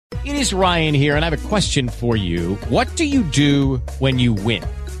It is Ryan here, and I have a question for you. What do you do when you win?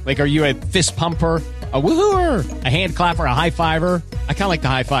 Like, are you a fist pumper, a woohooer, a hand clapper, a high fiver? I kind of like the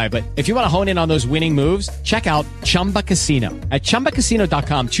high five, but if you want to hone in on those winning moves, check out Chumba Casino. At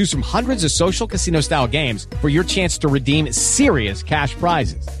ChumbaCasino.com, choose from hundreds of social casino-style games for your chance to redeem serious cash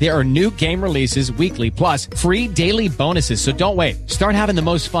prizes. There are new game releases weekly, plus free daily bonuses. So don't wait. Start having the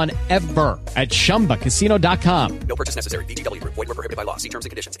most fun ever at ChumbaCasino.com. No purchase necessary. VGW. Void where prohibited by law. See terms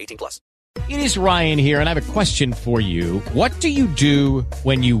and conditions. 18+. It is Ryan here, and I have a question for you. What do you do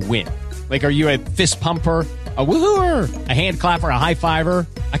when you win? Like, are you a fist pumper, a woohooer, a hand clapper, a high fiver?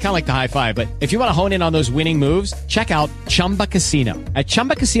 I kind of like the high five, but if you want to hone in on those winning moves, check out Chumba Casino. At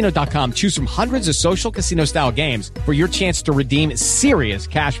ChumbaCasino.com, choose from hundreds of social casino-style games for your chance to redeem serious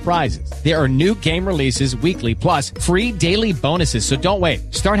cash prizes. There are new game releases weekly, plus free daily bonuses. So don't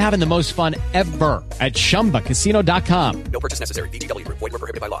wait. Start having the most fun ever at ChumbaCasino.com. No purchase necessary. VGW. Void where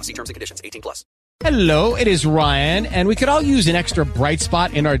prohibited by law. See terms and conditions. 18+. Hello, it is Ryan, and we could all use an extra bright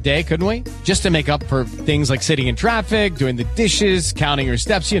spot in our day, couldn't we? Just to make up for things like sitting in traffic, doing the dishes, counting your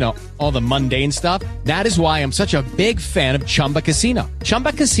steps, you know, all the mundane stuff. That is why I'm such a big fan of Chumba Casino.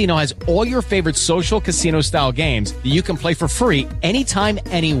 Chumba Casino has all your favorite social casino-style games that you can play for free anytime,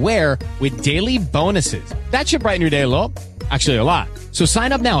 anywhere with daily bonuses. That should brighten your day a little. Actually, a lot. So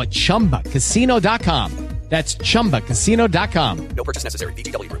sign up now at ChumbaCasino.com. That's ChumbaCasino.com. No purchase necessary.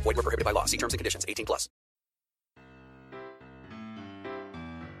 VGW. Void where prohibited by law. See terms and conditions. 18+.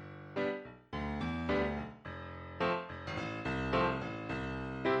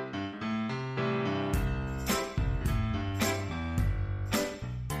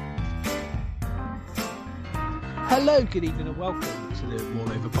 Hello, good evening, and welcome to the All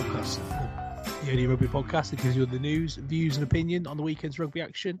Over Podcast, the only rugby podcast that gives you the news, views, and opinion on the weekend's rugby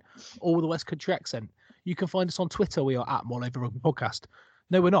action, all with a West Country accent. You can find us on Twitter. We are at All Over Rugby Podcast.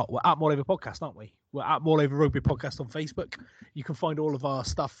 No, we're not. We're at All Over Podcast, aren't we? We're at All Over Rugby Podcast on Facebook. You can find all of our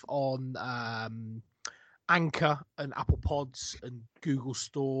stuff on Anchor and Apple Pods and Google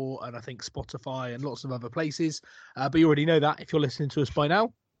Store and I think Spotify and lots of other places. But you already know that if you're listening to us by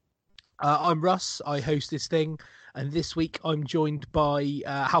now. I'm Russ. I host this thing. And this week I'm joined by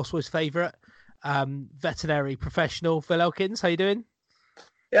Housewife's favourite, veterinary professional, Phil Elkins. How you doing?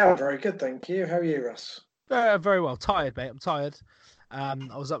 Yeah, I'm very good, thank you. How are you, Russ? Very well. Tired, mate. I'm tired. I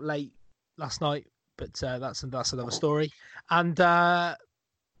was up late last night, but that's another story. And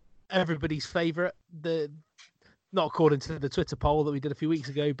everybody's favourite, not according to the Twitter poll that we did a few weeks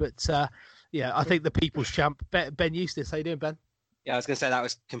ago, but yeah, I think the people's champ, Ben Eustace. How you doing, Ben? Yeah, I was going to say that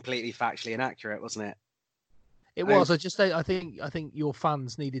was completely factually inaccurate, wasn't it? It was. I think your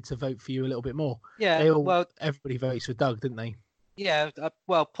fans needed to vote for you a little bit more. Yeah. Everybody votes for Doug, didn't they? Yeah.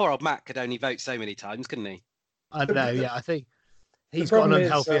 Well, poor old Matt could only vote so many times, couldn't he? I know. Yeah, I think he's got an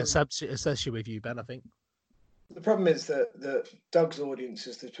unhealthy obsession with you, Ben. I think the problem is that Doug's audience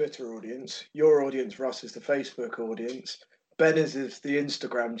is the Twitter audience. Your audience, Russ, is the Facebook audience. Ben is the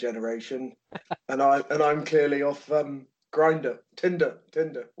Instagram generation, and I'm clearly off. Grinder, Tinder.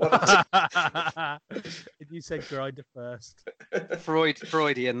 You said Grinder first.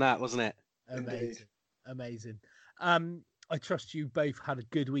 Freudian, that wasn't it? Amazing. I trust you both had a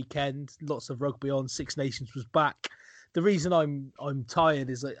good weekend. Lots of rugby on. Six Nations was back. The reason I'm tired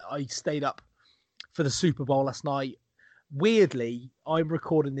is that I stayed up for the Super Bowl last night. Weirdly, I'm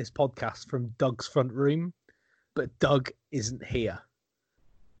recording this podcast from Doug's front room, but Doug isn't here.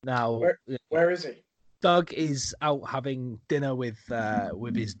 Now, where is he? Doug is out having dinner with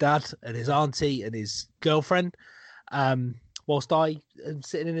his dad and his auntie and his girlfriend, whilst I am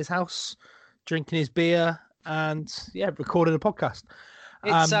sitting in his house drinking his beer and recording a podcast.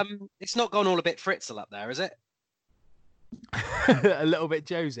 It's not gone all a bit Fritzl up there, is it? A little bit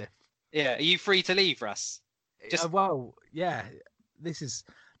Joseph. Yeah. Are you free to leave, Russ? That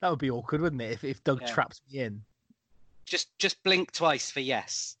would be awkward, wouldn't it? If Doug traps me in. Just blink twice for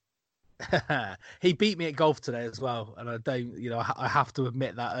yes. He beat me at golf today as well, and I have to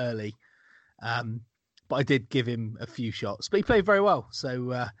admit that early. But I did give him a few shots, but he played very well.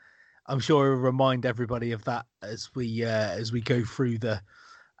 So I'm sure he'll remind everybody of that as we go through the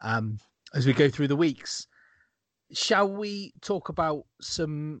weeks. Shall we talk about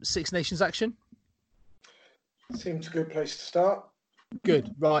some Six Nations action? Seems a good place to start.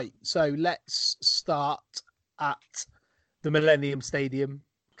 Good, right. So let's start at the Millennium Stadium,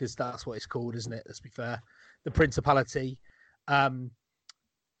 because that's what it's called, isn't it? Let's be fair. The Principality. A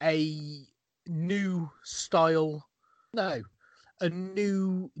new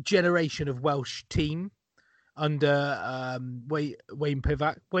generation of Welsh team under Wayne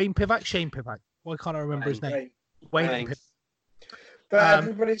Pivac. Shane Pivac. Why can't I remember his name? Wayne. But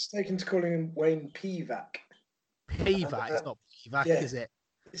everybody's taken to calling him Wayne Pivac. Pivac, it's not Pivac, yeah. is it?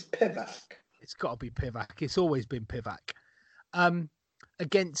 It's Pivac. It's got to be Pivac. It's always been Pivac.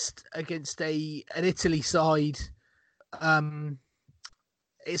 Against an Italy side,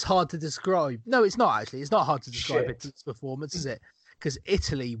 it's hard to describe. No, it's not actually. It's not hard to describe Italy's performance, is it? Because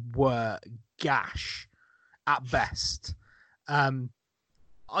Italy were gash at best.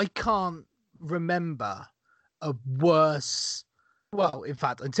 I can't remember a worse. Well, in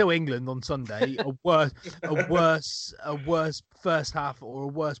fact, until England on Sunday, a worse first half or a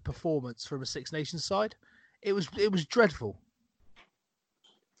worse performance from a Six Nations side. It was dreadful.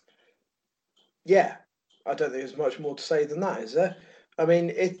 Yeah, I don't think there's much more to say than that, is there? I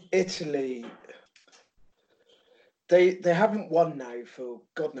mean, Italy, they haven't won now for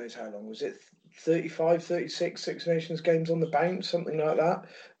God knows how long. Was it 35, 36 Six Nations games on the bounce, something like that?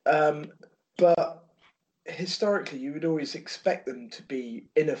 But historically, you would always expect them to be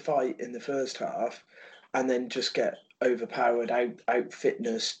in a fight in the first half and then just get overpowered, out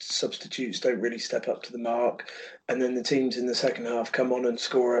fitness, substitutes don't really step up to the mark, and then the teams in the second half come on and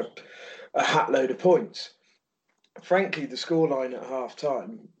score a hat load of points. Frankly, the scoreline at half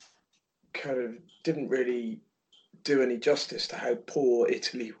time kind of didn't really do any justice to how poor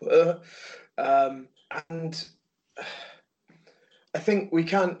Italy were. And I think we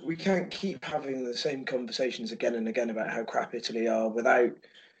can't keep having the same conversations again and again about how crap Italy are without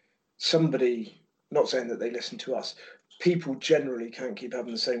somebody, not saying that they listen to us, people generally can't keep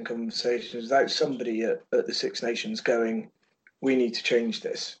having the same conversations without somebody at the Six Nations going, we need to change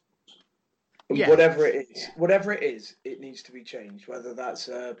this. Yeah. Whatever it is, it needs to be changed, whether that's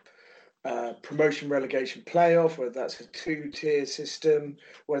a promotion relegation playoff, whether that's a 2-tier system,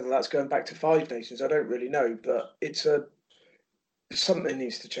 whether that's going back to 5 nations, I don't really know, but something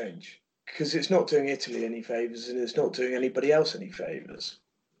needs to change because it's not doing Italy any favours and it's not doing anybody else any favours.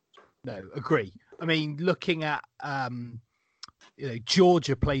 No, agree. I mean, looking at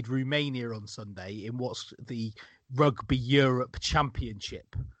Georgia played Romania on Sunday in what's the Rugby Europe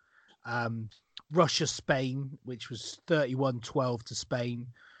Championship. Russia, Spain, which was 31-12 to Spain.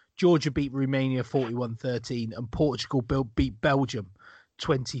 Georgia beat Romania 41-13 and Portugal beat Belgium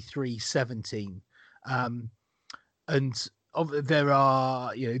 23-17. And there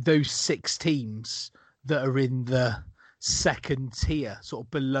are, those 6 teams that are in the second tier, sort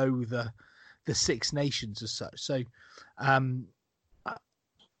of below the Six Nations as such. So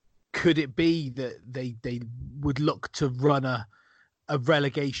could it be that they would look to run a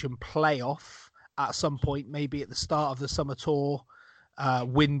relegation playoff at some point, maybe at the start of the summer tour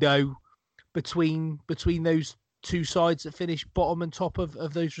window between those two sides that finish bottom and top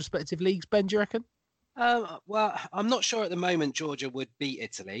of those respective leagues? Ben, do you reckon? Well, I'm not sure at the moment Georgia would beat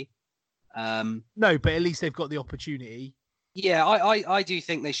Italy. No, but at least they've got the opportunity. Yeah, I do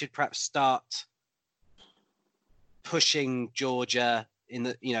think they should perhaps start pushing Georgia in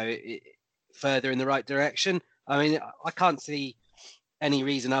the further in the right direction. I mean, I can't see any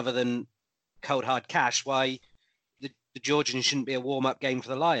reason other than cold hard cash why the Georgians shouldn't be a warm-up game for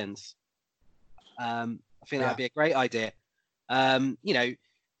the Lions. I think that'd be a great idea. I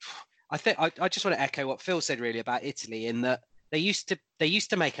think I just want to echo what Phil said really about Italy in that they used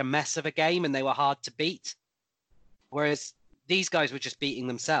to make a mess of a game and they were hard to beat, whereas these guys were just beating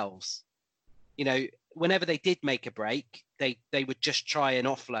themselves. Whenever they did make a break, they would just try and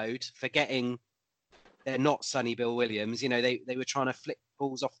offload, forgetting they're not Sonny Bill Williams. They were trying to flick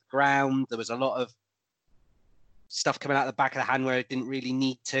balls off the ground. There was a lot of stuff coming out the back of the hand where it didn't really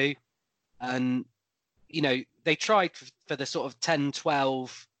need to. And, they tried for the sort of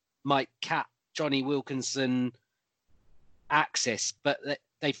 10-12 Mike Catt, Johnny Wilkinson axis, but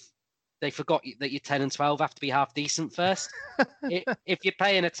they forgot that your 10 and 12 have to be half decent first. If you're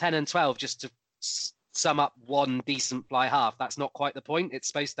playing a 10 and 12 just to sum up one decent fly half, that's not quite the point. It's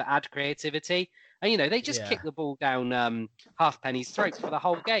supposed to add creativity. And, they just kick the ball down Halfpenny's throat for the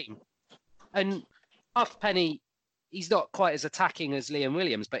whole game. And Halfpenny, he's not quite as attacking as Liam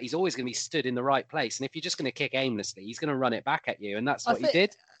Williams, but he's always going to be stood in the right place. And if you're just going to kick aimlessly, he's going to run it back at you. And that's what he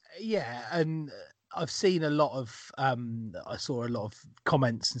did. Yeah, and I've seen I saw a lot of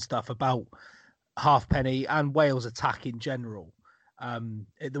comments and stuff about Halfpenny and Wales attack in general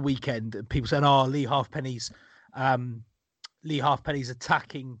at the weekend. People saying, Lee Halfpenny's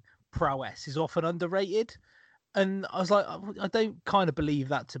attacking prowess is often underrated. And I was like, I don't kind of believe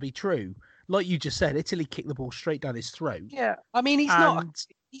that to be true. Like you just said, Italy kicked the ball straight down his throat. Yeah, I mean, he's not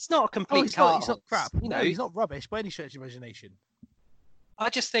a complete he's not crap. He's not rubbish by any stretch of imagination. I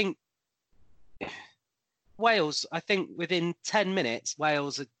just think Wales, within 10 minutes,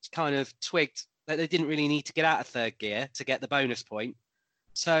 Wales had kind of twigged that they didn't really need to get out of third gear to get the bonus point.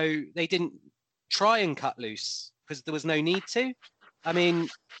 so they didn't try and cut loose because there was no need to. I mean,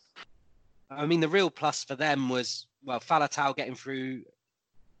 the real plus for them was, well, Faletau getting through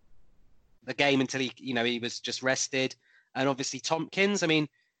the game until he was just rested, and obviously Tompkins. I mean,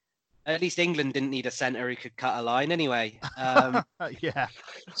 at least England didn't need a centre who could cut a line anyway. Yeah.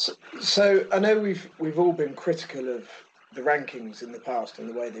 So I know we've all been critical of the rankings in the past and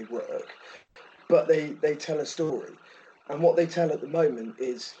the way they work, but they tell a story, and what they tell at the moment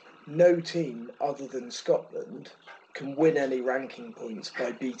is no team other than Scotland can win any ranking points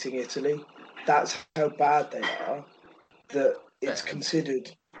by beating Italy. That's how bad they are. That it's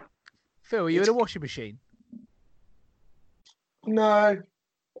considered. Phil, are you in a washing machine? No,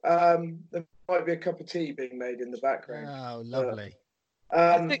 there might be a cup of tea being made in the background. Oh, lovely.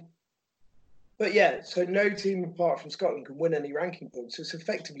 But yeah, so no team apart from Scotland can win any ranking points. So it's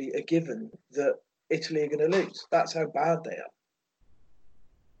effectively a given that Italy are going to lose. That's how bad they are.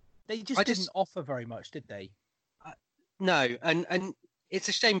 They just didn't offer very much, did they? No, and it's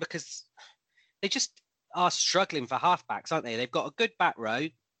a shame because they just are struggling for halfbacks, aren't they? They've got a good back row.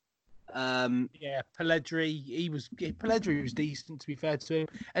 Yeah, Pelledri was decent, to be fair to him,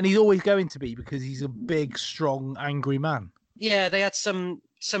 and he's always going to be because he's a big, strong, angry man. Yeah, they had some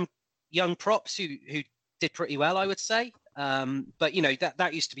young props who did pretty well, I would say. But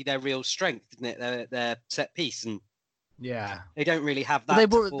that used to be their real strength, didn't it? Their set piece, and yeah, they don't really have that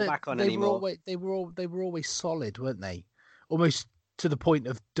to fall back on anymore. They were always solid, weren't they? Almost to the point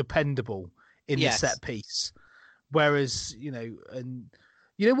of dependable in the set piece. Whereas and.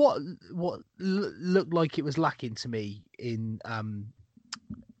 You know what looked like it was lacking to me in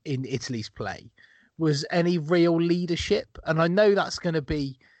Italy's play was any real leadership, and I know that's going to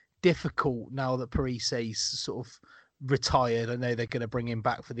be difficult now that Parise's sort of retired. I know they're going to bring him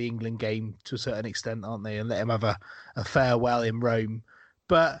back for the England game to a certain extent, aren't they, and let him have a farewell in Rome.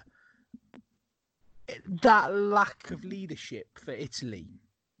 But that lack of leadership for Italy,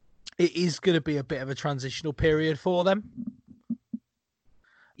 it is going to be a bit of a transitional period for them.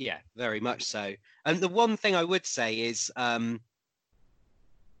 Yeah, very much so. And the one thing I would say is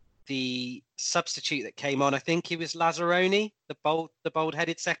the substitute that came on, I think he was Lazzaroni, the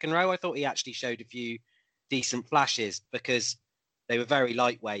bold-headed second row. I thought he actually showed a few decent flashes because they were very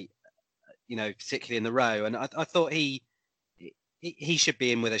lightweight, particularly in the row. And I thought he should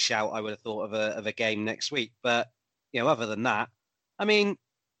be in with a shout. I would have thought of a game next week. But other than that, I mean,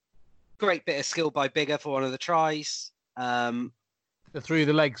 great bit of skill by Biggar for one of the tries. The through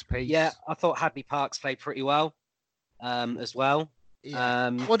the legs piece. Yeah, I thought Hadley Parks played pretty well as well.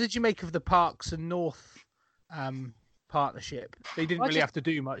 Yeah. What did you make of the Parks and North partnership? They didn't really have to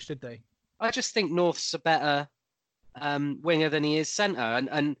do much, did they? I just think North's a better winger than he is centre.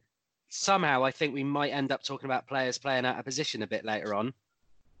 And somehow I think we might end up talking about players playing out of position a bit later on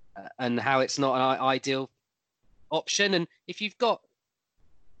and how it's not an ideal option. And if you've got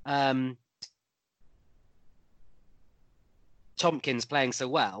Tompkins playing so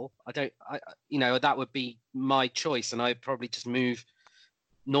well, that would be my choice, and I'd probably just move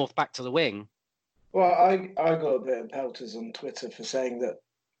North back to the wing. Well, I got a bit of pelters on Twitter for saying that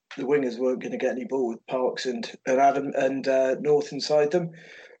the wingers weren't going to get any ball with Parks and Adam and North inside them.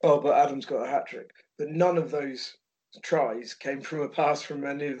 Oh, but Adam's got a hat trick. But none of those tries came from a pass from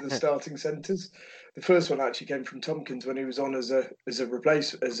any of the starting centres. The first one actually came from Tompkins when he was on as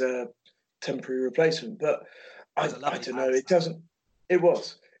a temporary replacement, but. I don't know. It doesn't. It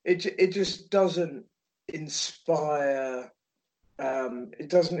was. It just doesn't inspire. It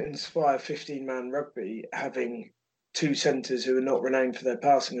doesn't inspire 15-man rugby having two centres who are not renowned for their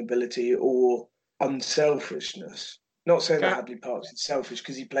passing ability or unselfishness. Not saying that Hadley Parks is selfish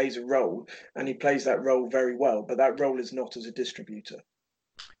because he plays a role and he plays that role very well, but that role is not as a distributor.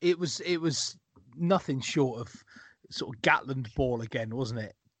 It was nothing short of sort of Gatland ball again, wasn't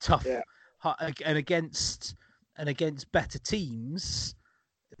it? Tough, yeah. And against better teams,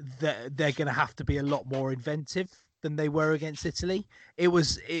 they're going to have to be a lot more inventive than they were against Italy.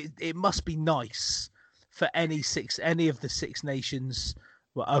 It must be nice for any of the Six Nations,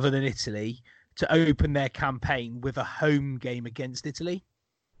 well, other than Italy, to open their campaign with a home game against Italy.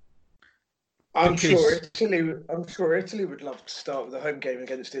 I'm sure Italy would love to start with a home game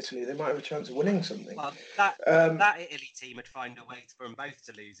against Italy. They might have a chance of winning something. Well, that Italy team would find a way for them both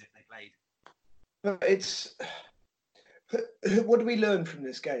to lose if they played. But what do we learn from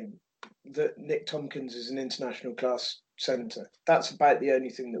this game? That Nick Tompkins is an international class centre. That's about the only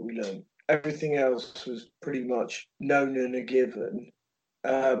thing that we learned. Everything else was pretty much known and a given.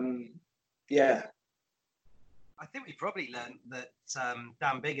 Yeah. I think we probably learned that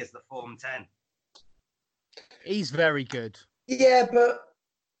Dan Biggar's the Form 10. He's very good. Yeah, but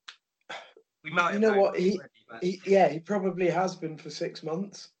We might. You know have what? known already, but- He probably has been for 6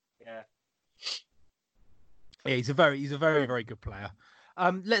 months. Yeah. Yeah, he's a very, very good player.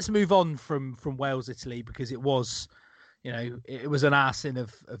 Let's move on from Wales, Italy, because it was, it was an arson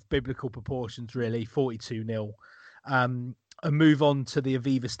of biblical proportions, really, 42-0. And move on to the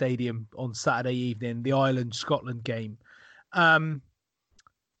Aviva Stadium on Saturday evening, the Ireland-Scotland game.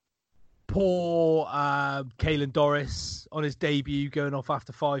 Poor Caelan Doris on his debut, going off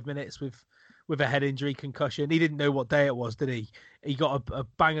after 5 minutes with a head injury, concussion. He didn't know what day it was, did he? He got a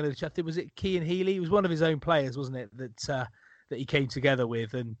bang on the chest. Was it Cian Healy? He was one of his own players, wasn't it? That he came together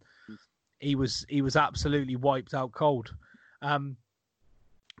with, and he was absolutely wiped out cold.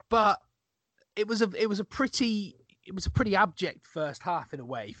 But it was a pretty abject first half in a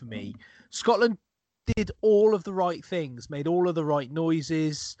way for me. Scotland did all of the right things, made all of the right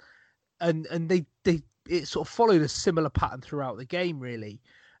noises, and it sort of followed a similar pattern throughout the game, really.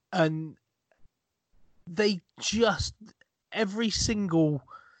 And they just every single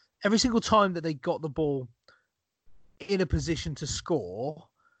time that they got the ball in a position to score,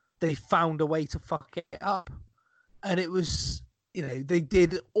 they found a way to fuck it up. And it was, they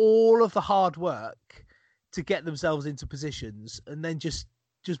did all of the hard work to get themselves into positions and then just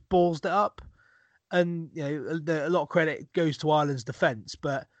ballsed it up. And, a lot of credit goes to Ireland's defence,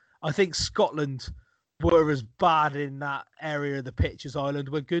 but I think Scotland were as bad in that area of the pitch as Ireland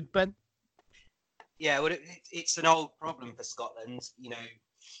were good, Ben. Yeah, well, it's an old problem for Scotland,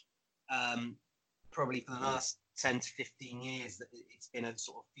 probably for the last 10 to 15 years that it's been a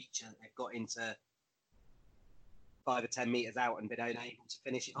sort of feature that they've got into 5 or 10 metres out and been unable to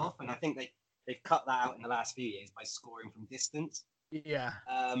finish it off. And I think they've cut that out in the last few years by scoring from distance. Yeah.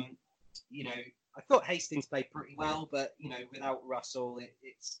 I thought Hastings played pretty well, but, without Russell,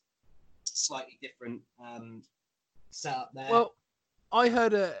 it's slightly different setup there. Well, I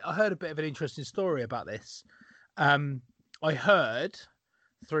heard a bit of an interesting story about this. I heard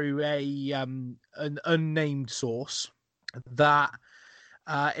through an unnamed source that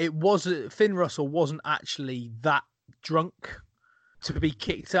Finn Russell wasn't actually that drunk to be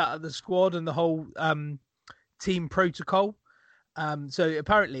kicked out of the squad and the whole team protocol. So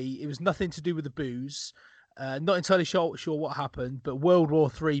apparently it was nothing to do with the booze. Not entirely sure what happened, but World War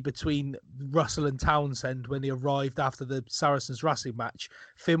III between Russell and Townsend when they arrived after the Saracens Racing match.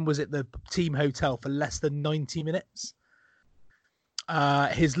 Finn was at the team hotel for less than 90 minutes.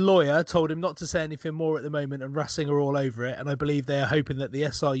 His lawyer told him not to say anything more at the moment, and Racing are all over it. And I believe they are hoping that the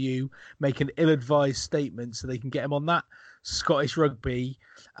SRU make an ill-advised statement so they can get him on that. Scottish Rugby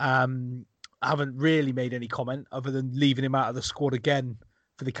haven't really made any comment other than leaving him out of the squad again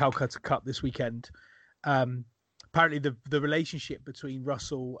for the Calcutta Cup this weekend. Apparently the relationship between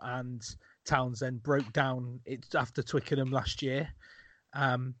Russell and Townsend broke down after Twickenham last year.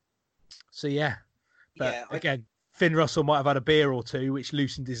 Again, Finn Russell might have had a beer or two, which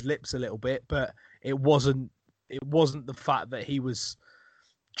loosened his lips a little bit, but it wasn't the fact that he was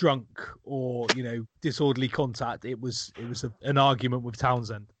drunk or disorderly contact. It was an argument with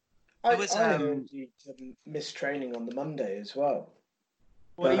Townsend. I heard he missed training on the Monday as well.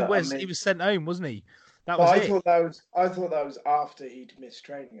 Well, he was sent home, wasn't he? I thought that was after he'd missed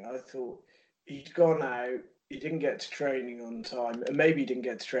training. I thought he'd gone out, he didn't get to training on time, and maybe he didn't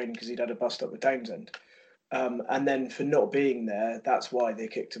get to training because he'd had a bust up with Townsend. And then for not being there, that's why they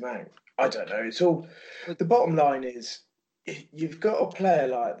kicked him out. I don't know. It's all. The bottom line is, if you've got a player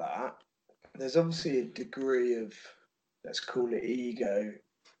like that, there's obviously a degree of, let's call it ego,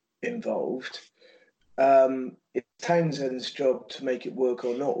 involved. It's Townsend's job to make it work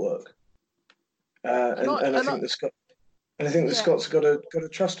or not work. I think the Scots got to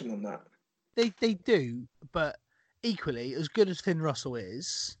trust him on that. They do, but equally, as good as Finn Russell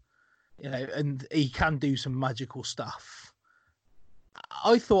is, and he can do some magical stuff.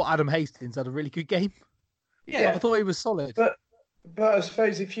 I thought Adam Hastings had a really good game. Yeah, I thought he was solid. But I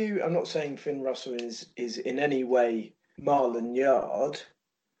suppose I'm not saying Finn Russell is in any way Marlon Yard,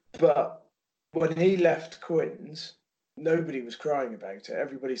 but when he left Quins, nobody was crying about it.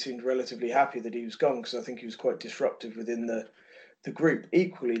 Everybody seemed relatively happy that he was gone because I think he was quite disruptive within the group.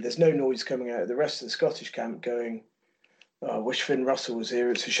 Equally, there's no noise coming out of the rest of the Scottish camp going, I wish Finn Russell was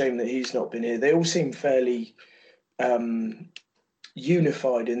here. It's a shame that he's not been here. They all seem fairly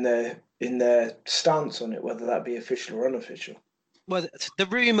unified in their stance on it, whether that be official or unofficial. Well, the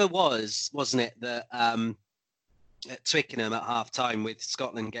rumour wasn't it, that at Twickenham at half-time with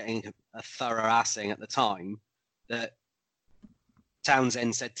Scotland getting a thorough assing at the time, that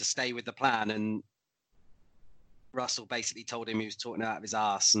Townsend said to stay with the plan, and Russell basically told him he was talking out of his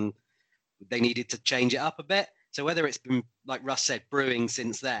arse and they needed to change it up a bit. So whether it's been, like Russ said, brewing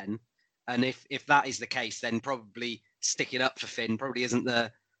since then, And if that is the case, then probably sticking up for Finn probably isn't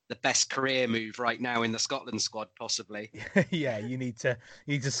the best career move right now in the Scotland squad, possibly. Yeah, you need to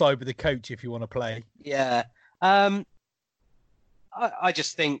side with the coach if you want to play. Yeah. I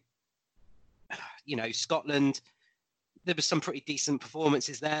just think, Scotland, there was some pretty decent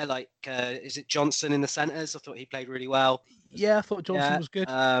performances there. Like, is it Johnson in the centres? I thought he played really well. Yeah, I thought Johnson was good.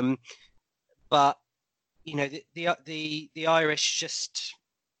 But the Irish just,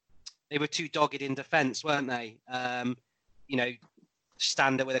 they were too dogged in defence, weren't they?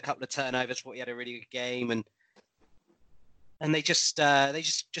 Stander with a couple of turnovers, thought he had a really good game, and they just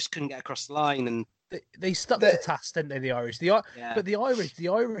couldn't get across the line, and they stuck to task, didn't they? The Irish, but the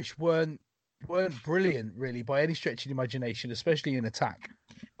Irish weren't brilliant really by any stretch of the imagination, especially in attack.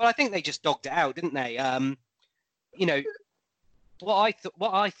 Well, I think they just dogged it out, didn't they? What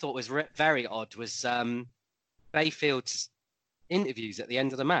I thought was very odd was Bayfield's interviews at the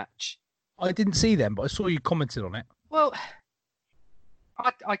end of the match. I didn't see them, but I saw you commented on it. Well,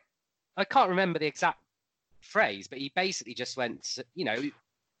 I can't remember the exact phrase, but he basically just went,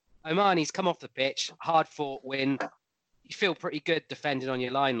 Omani's come off the pitch, hard fought win. You feel pretty good defending on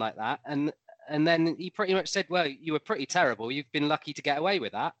your line like that, and then he pretty much said, "Well, you were pretty terrible. You've been lucky to get away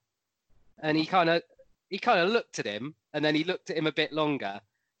with that." And he kind of looked at him, and then he looked at him a bit longer,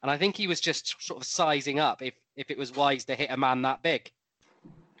 and I think he was just sort of sizing up if it was wise to hit a man that big.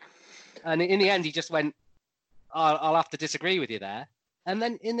 And in the end, he just went, "I'll have to disagree with you there." And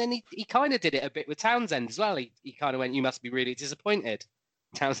then he kind of did it a bit with Townsend as well. He kind of went, "You must be really disappointed."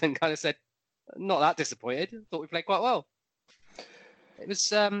 Townsend kind of said, "Not that disappointed. Thought we played quite well." It was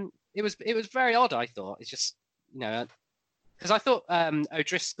very odd. I thought it's just because I thought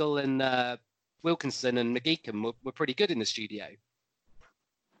O'Driscoll and Wilkinson and McGeechan were pretty good in the studio.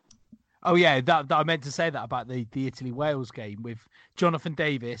 Oh yeah, that I meant to say that about the Italy-Wales game with Jonathan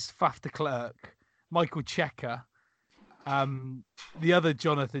Davis, Faf de Klerk, Michael Cheika, the other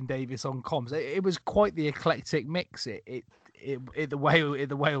Jonathan Davis on comms. It was quite the eclectic mix. The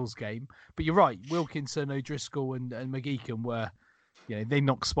Wales game. But you're right, Wilkinson, O'Driscoll, and McGeechan were, they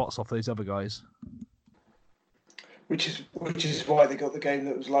knocked spots off those other guys. Which is why they got the game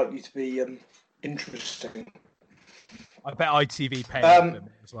that was likely to be interesting. I bet ITV paid them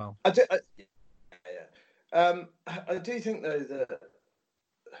as well. I do think though that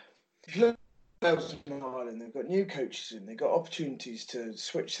if you look at Wales and Ireland, they've got new coaches in, they've got opportunities to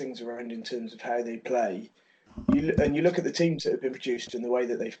switch things around in terms of how they play. You look at the teams that have been produced and the way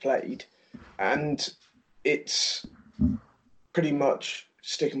that they've played, and it's pretty much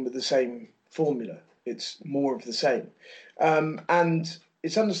sticking with the same formula. It's more of the same. And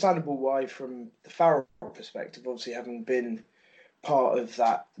it's understandable why, from the Farrell perspective, obviously having been part of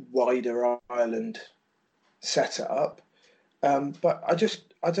that wider Ireland setup. But I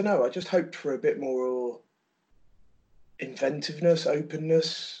don't know, I just hoped for a bit more inventiveness,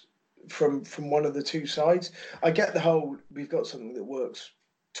 openness from one of the two sides. I get the whole, we've got something that works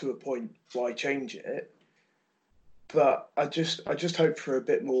to a point, why change it? But I just hope for a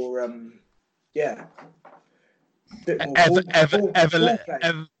bit more,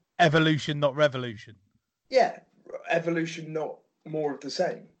 evolution, not revolution. Yeah, evolution, not more of the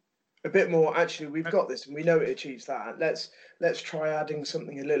same. A bit more, actually, we've got this and we know it achieves that. Let's try adding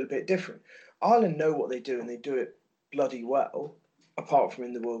something a little bit different. Ireland know what they do and they do it bloody well, apart from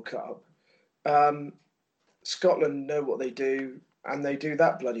in the World Cup. Scotland know what they do and they do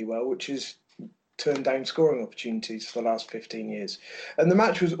that bloody well, which is turn down scoring opportunities for the last 15 years. And the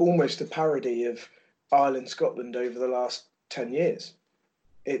match was almost a parody of Ireland-Scotland over the last 10 years.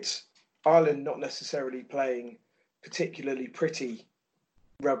 It's Ireland not necessarily playing particularly pretty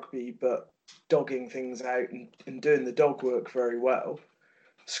rugby, but dogging things out and doing the dog work very well.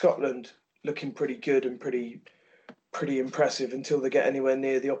 Scotland looking pretty good and pretty impressive until they get anywhere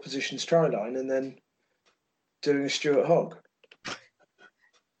near the opposition's try line, and then doing a Stuart Hogg.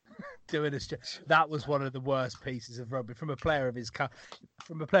 That was one of the worst pieces of rugby from a player of his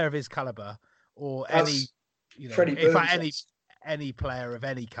caliber, or any player of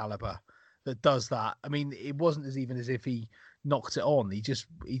any caliber that does that. I mean, it wasn't even as if he knocked it on. He just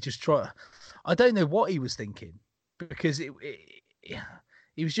tried. I don't know what he was thinking, because he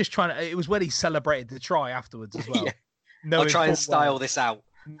was just trying to. It was when he celebrated the try afterwards as well. Yeah. I'll try and style this out,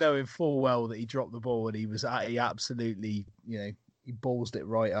 knowing full well that he dropped the ball and he absolutely, he ballsed it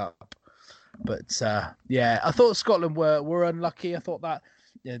right up. But I thought Scotland were unlucky. I thought that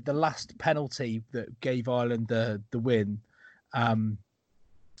the last penalty that gave Ireland the win,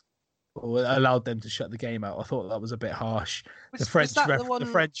 or allowed them to shut the game out, I thought that was a bit harsh. The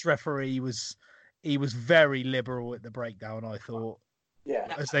French referee was very liberal at the breakdown, I thought.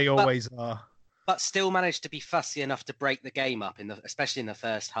 Yeah. as they always are. but still managed to be fussy enough to break the game up especially in the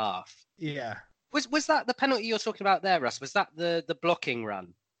first half. Yeah. Was that the penalty you're talking about there, Russ? Was that the blocking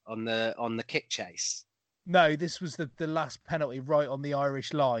run on the kick chase? No, this was the last penalty right on the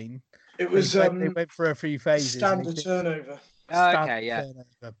Irish line. It was they went through a few phases. standard turnover. Okay, yeah.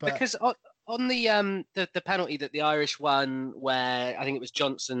 Turnover, Because on the penalty that the Irish won, where I think it was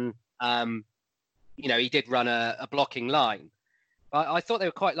Johnson, he did run a blocking line. But I thought they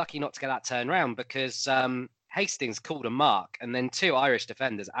were quite lucky not to get that turn round because Hastings called a mark, and then two Irish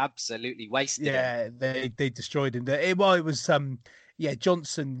defenders absolutely wasted it. Yeah, they destroyed him. It was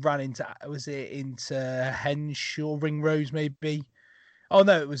Johnson ran into Henshaw, Ringrose maybe. Oh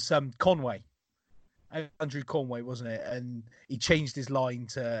no, it was Conway. Andrew Conway, wasn't it? And he changed his line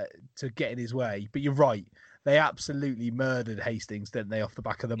to get in his way. But you're right. They absolutely murdered Hastings, didn't they, off the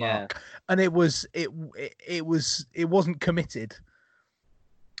back of the mark? And it wasn't committed.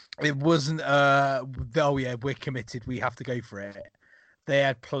 It wasn't we're committed, we have to go for it. They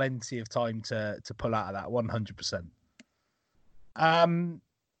had plenty of time to pull out of that 100%.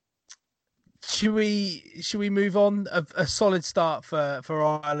 Should we move on? A solid start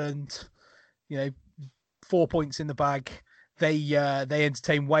for Ireland. 4 points in the bag. They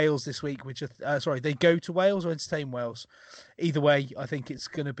entertain Wales this week, they go to Wales or entertain Wales. Either way, I think it's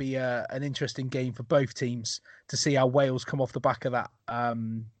going to be an interesting game for both teams to see how Wales come off the back of that.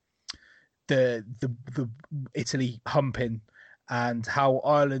 The Italy humping, and how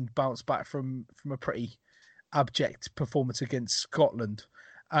Ireland bounced back from a pretty abject performance against Scotland.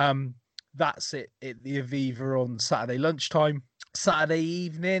 That's it at the Aviva on Saturday lunchtime. Saturday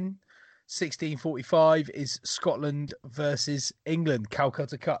evening, 16:45 is Scotland versus England,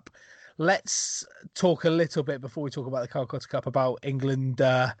 Calcutta Cup. Let's talk a little bit before we talk about the Calcutta Cup about England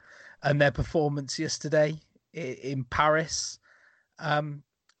and their performance yesterday in Paris.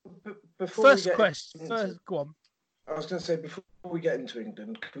 First question. Go on. I was going to say, before we get into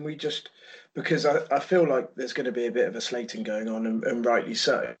England, can we just, because I feel like there's going to be a bit of a slating going on, and rightly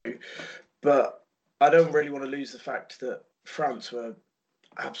so, but I don't really want to lose the fact that France were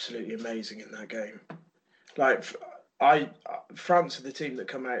absolutely amazing in that game. Like, France are the team that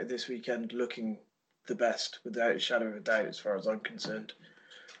come out of this weekend looking the best, without a shadow of a doubt, as far as I'm concerned.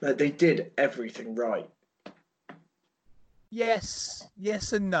 Like, they did everything right. Yes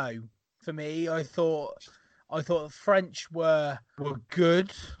and no. For me, I thought the French were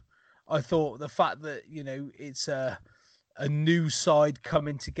good. I thought the fact that it's a new side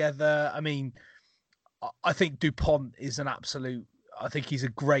coming together. I mean, I think Dupont is an absolute. I think he's a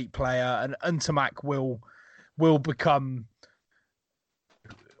great player, and Ntamack will become.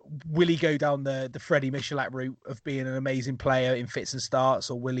 Will he go down the Freddie Michalak route of being an amazing player in fits and starts,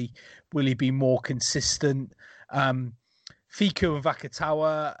 or will he be more consistent? Fiku and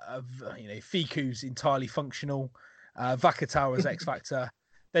Vakatawa, Fiku's entirely functional. Vakatawa's X Factor.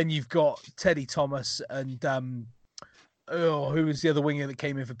 Then you've got Teddy Thomas and who was the other winger that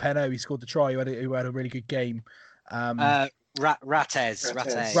came in for Penno? He scored the try. Who had a really good game. Rattez.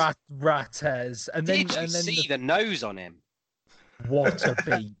 And Did you see the nose on him? What a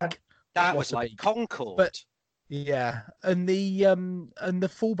beak! That was like Concorde. But yeah, and the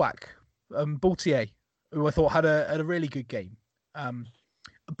fullback, Baltier, who I thought had a really good game.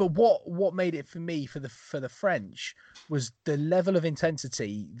 But what made it for me for the French was the level of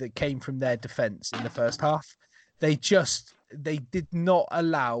intensity that came from their defence in the first half. They did not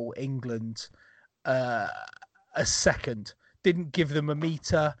allow England a second. Didn't give them a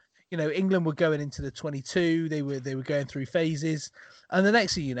meter. England were going into the 22. They were going through phases, and the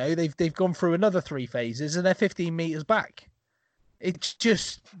next thing you know, they've gone through another 3 phases, and they're 15 meters back. It's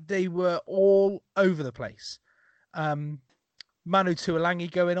just they were all over the place. Manu Tuolangi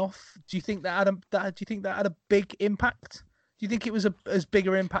going off. Do you think that had a big impact? Do you think it was as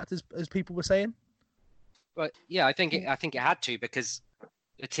bigger impact as people were saying? Well, yeah, I think it had to, because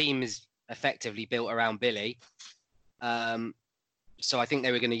the team is effectively built around Billy. So I think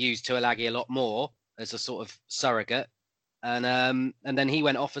they were going to use Tuolangi a lot more as a sort of surrogate, and then he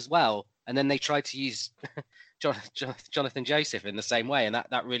went off as well. And then they tried to use Jonathan Joseph in the same way, and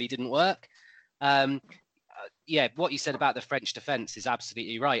that really didn't work. What you said about the French defence is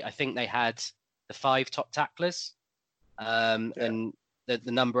absolutely right. I think they had the 5 top tacklers, and the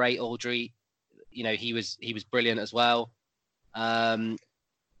number 8 Aldry, he was brilliant as well. But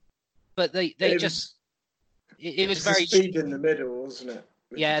it was very speed in the middle, wasn't it?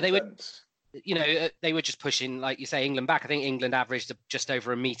 They were just pushing, like you say, England back. I think England averaged just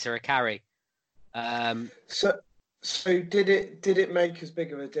over a metre a carry. So So did it make as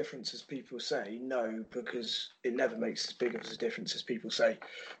big of a difference as people say? No, because it never makes as big of a difference as people say,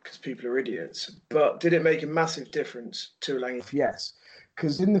 because people are idiots. But did it make a massive difference to Lang? Yes,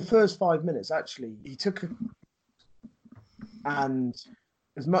 because in the first 5 minutes, actually, he took and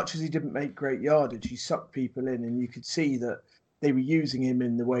as much as he didn't make great yardage, he sucked people in, and you could see that they were using him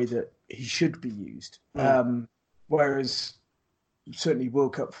in the way that he should be used. Whereas certainly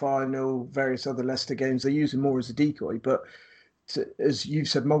World Cup final, various other Leicester games, they use him more as a decoy. But as you've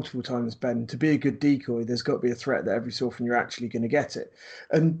said multiple times, Ben, to be a good decoy, there's got to be a threat that every so often you're actually going to get it.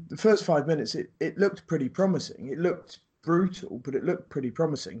 And the first 5 minutes, it looked pretty promising. It looked brutal, but it looked pretty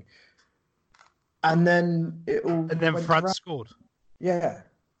promising. And then France scored. Yeah.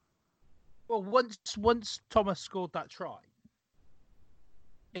 Well, once Thomas scored that try,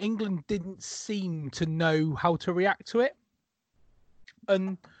 England didn't seem to know how to react to it.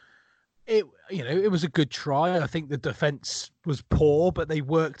 And it was a good try. I think the defence was poor, but they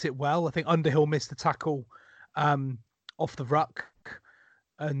worked it well. I think Underhill missed the tackle off the ruck,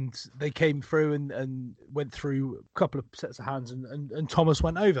 and they came through and went through a couple of sets of hands, and Thomas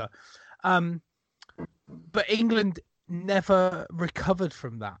went over. But England never recovered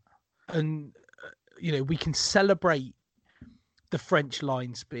from that. And, we can celebrate the French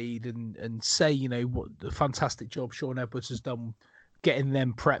line speed and say, what the fantastic job Sean Edwards has done getting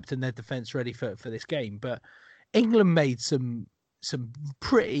them prepped and their defence ready for this game. But England made some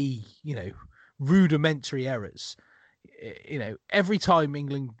pretty, rudimentary errors. Every time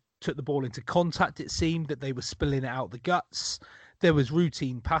England took the ball into contact, it seemed that they were spilling it out the guts. There was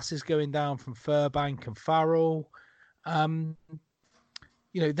routine passes going down from Furbank and Farrell. The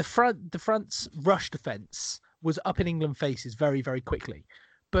front's rush defence was up in England faces very, very quickly.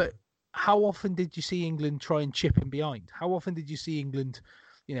 But how often did you see England try and chip in behind? How often did you see England,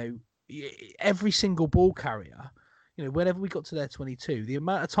 every single ball carrier, whenever we got to their 22, the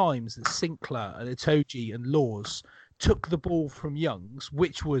amount of times that Sinclair and Itoje and Laws took the ball from Youngs,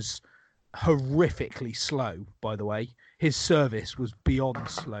 which was horrifically slow, by the way. His service was beyond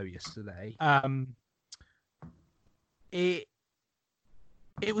slow yesterday. It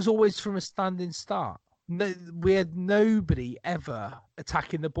was always from a standing start. No, we had nobody ever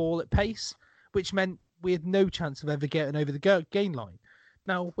attacking the ball at pace, which meant we had no chance of ever getting over the gain line.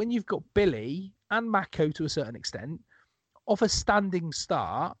 Now, when you've got Billy and Mako to a certain extent, off a standing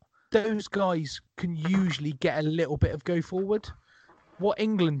start, those guys can usually get a little bit of go forward. What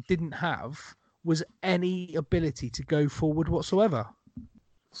England didn't have was any ability to go forward whatsoever.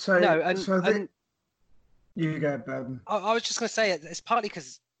 You go, Ben. I was just going to say it's partly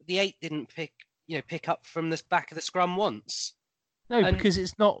because the 8 didn't pick up from the back of the scrum once. No, because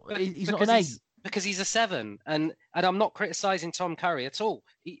it's not. He's not an 8. Because he's a 7, and I'm not criticising Tom Curry at all.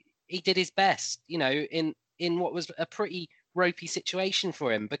 He did his best, in what was a pretty ropey situation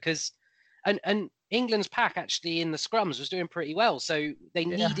for him. Because and England's pack actually in the scrums was doing pretty well, so they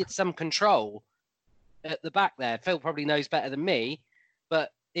needed some control at the back there. Phil probably knows better than me,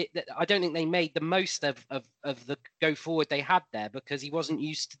 but I don't think they made the most of the go forward they had there because he wasn't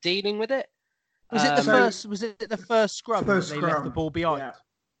used to dealing with it. Was it the first? Was it the first scrum that they left the ball behind?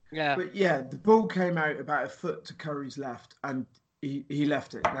 Yeah. But the ball came out about a foot to Curry's left, and he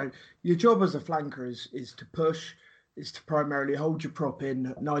left it. Now, your job as a flanker is to push, is to primarily hold your prop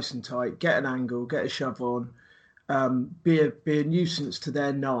in nice and tight, get an angle, get a shove on, be a nuisance to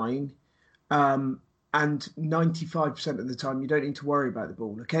their 9. And 95% of the time, you don't need to worry about the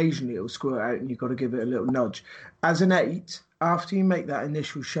ball. Occasionally, it'll squirt out and you've got to give it a little nudge. As an 8, after you make that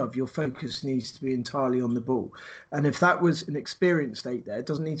initial shove, your focus needs to be entirely on the ball. And if that was an experienced 8 there, it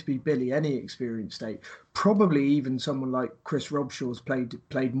doesn't need to be Billy, any experienced 8. Probably even someone like Chris Robshaw's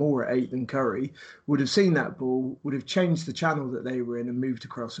played more at 8 than Curry, would have seen that ball, would have changed the channel that they were in and moved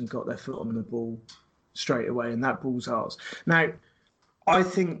across and got their foot on the ball straight away. And that ball's ours. Now, I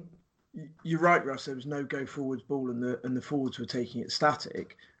think you're right, Russ. There was no go forwards ball, and the forwards were taking it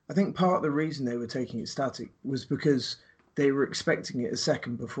static. I think part of the reason they were taking it static was because they were expecting it a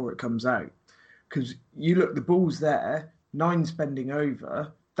second before it comes out. Because you look, the ball's there, 9's bending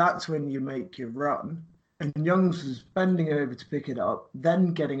over. That's when you make your run, and Youngs was bending over to pick it up,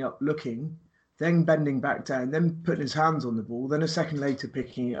 then getting up, looking, then bending back down, then putting his hands on the ball, then a second later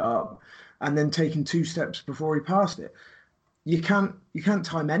picking it up, and then taking 2 steps before he passed it. You can't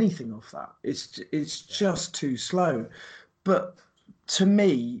time anything off that. It's just too slow. But to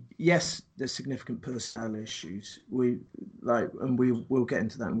me, yes, there's significant personnel issues. We'll get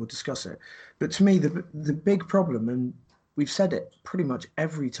into that and we'll discuss it. But to me, the big problem, and we've said it pretty much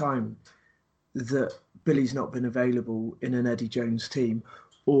every time that Billy's not been available in an Eddie Jones team,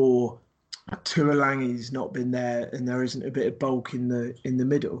 or Tuolangi's not been there and there isn't a bit of bulk in the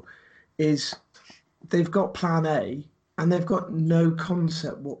middle, is they've got plan A and they've got no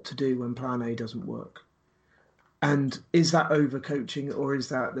concept what to do when plan A doesn't work. And is that overcoaching, or is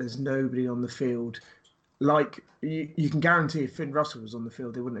that there's nobody on the field? Like, you can guarantee if Finn Russell was on the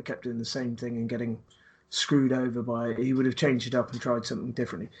field, they wouldn't have kept doing the same thing and getting screwed over by it. He would have changed it up and tried something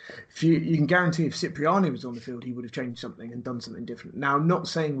differently. If you can guarantee if Cipriani was on the field, he would have changed something and done something different. Now, I'm not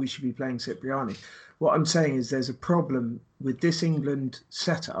saying we should be playing Cipriani. What I'm saying is there's a problem with this England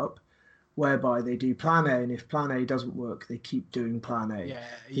setup whereby they do plan A, and if plan A doesn't work, they keep doing plan A.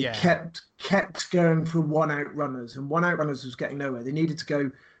 They kept going for one-out runners, and one-out runners was getting nowhere. They needed to go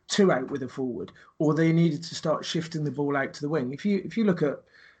two out with a forward, or they needed to start shifting the ball out to the wing. If you look at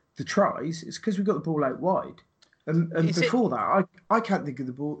the tries, it's because we got the ball out wide. And before that, I can't think of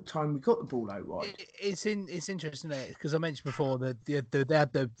the time we got the ball out wide. It's interesting because I mentioned before that they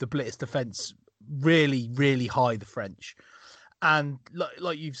had the Blitz defence really, really high, the French. And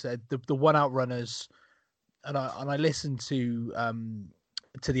like you've said, the one-out runners, and I listened to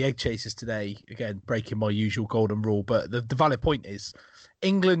the Egg Chasers today, again, breaking my usual golden rule, but the valid point is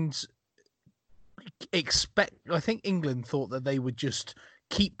England I think England thought that they would just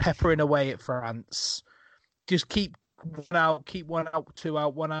keep peppering away at France, just keep one out, two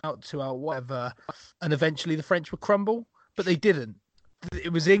out, whatever, and eventually the French would crumble, but they didn't.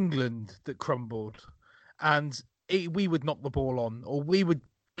 It was England that crumbled, and we would knock the ball on, or we would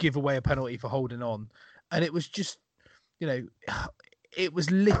give away a penalty for holding on. And it was just, it was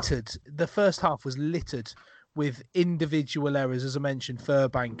littered. The first half was littered with individual errors, as I mentioned,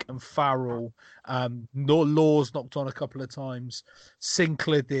 Furbank and Farrell. Laws knocked on a couple of times.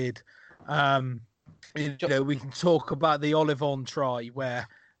 Sinclair did. We can talk about the Olivon try where,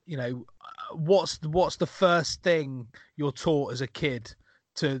 what's the first thing you're taught as a kid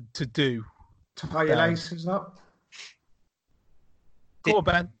to do? Tie your laces up. Go on,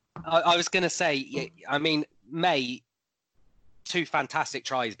 Ben. I was going to say, I mean, May, 2 fantastic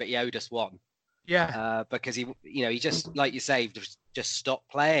tries, but he owed us 1. Yeah. Because he just, like you say, just stopped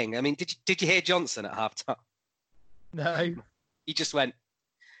playing. I mean, did you hear Johnson at halftime? No. He just went,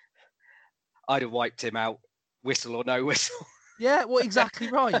 I'd have wiped him out, whistle or no whistle. Yeah, well,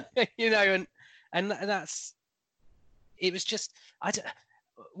 exactly right. And that's, it was just,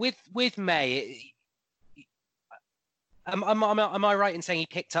 with May, am I right in saying he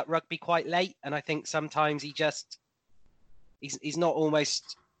picked up rugby quite late? And I think sometimes he's not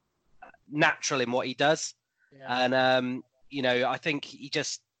almost natural in what he does. Yeah. And I think he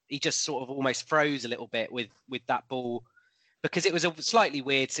just sort of almost froze a little bit with that ball, because it was a slightly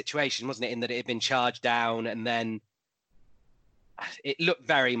weird situation, wasn't it? In that it had been charged down, and then it looked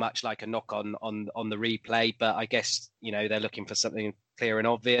very much like a knock on the replay. But I guess they're looking for something clear and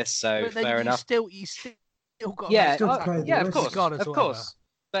obvious. So fair enough. You still got of course.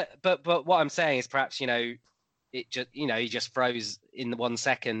 But what I'm saying is perhaps it just he just froze in the 1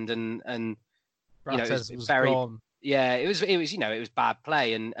 second, and it was very gone. Yeah, it was bad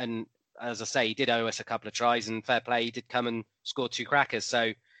play, and as I say, he did owe us a couple of tries, and fair play, he did come and score 2 crackers,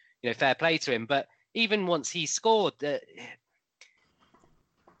 so fair play to him. But even once he scored,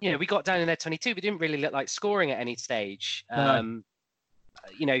 we got down in their 22, but didn't really look like scoring at any stage. No.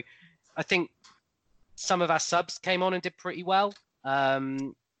 I think some of our subs came on and did pretty well.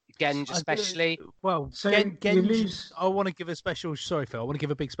 Genge especially. Well, so Genge, I want to give a special. Sorry, Phil. I want to give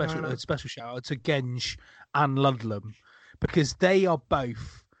a big special shout out to Genge and Ludlam, because they are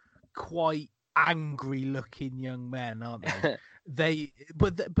both quite angry looking young men, aren't they?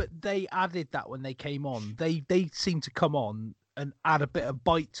 But they added that when they came on. They seemed to come on and add a bit of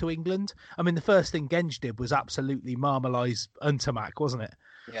bite to England. I mean, the first thing Genge did was absolutely marmalise Untamak, wasn't it?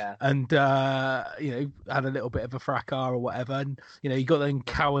 Yeah. And had a little bit of a fracas or whatever, and you got then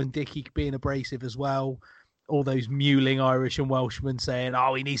Cowan Dickey being abrasive as well. All those mewling Irish and Welshmen saying,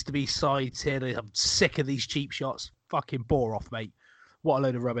 "Oh, he needs to be sighted. I'm sick of these cheap shots." Fucking bore off, mate. What a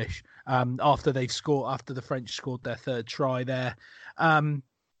load of rubbish. After the French scored their 3rd try there,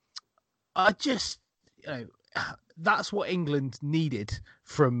 I just that's what England needed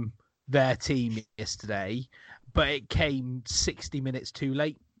from their team yesterday. But it came 60 minutes too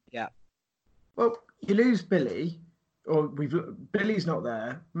late. Yeah. Well, you lose Billy, or Billy's not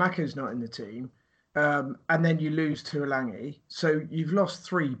there, Mako's not in the team, and then you lose Tuolangi. So you've lost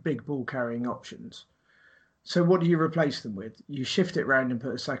 3 big ball carrying options. So what do you replace them with? You shift it around and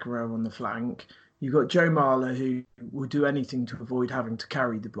put a second row on the flank. You've got Joe Marler, who will do anything to avoid having to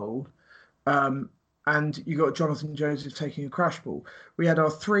carry the ball. And you got Jonathan Joseph taking a crash ball. We had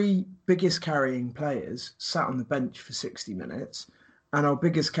our 3 biggest carrying players sat on the bench for 60 minutes, and our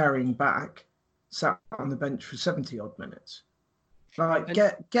biggest carrying back sat on the bench for 70 odd minutes. Like,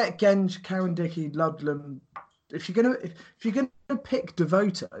 get Genge, Karen Dickey, Ludlam. If you're gonna pick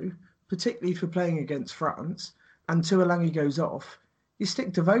Devoto, particularly for playing against France, and Tuolangi goes off, you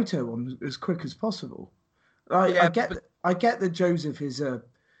stick Devoto on as quick as possible. I get that Joseph is a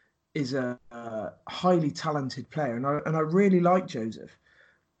highly talented player, and I really like Joseph.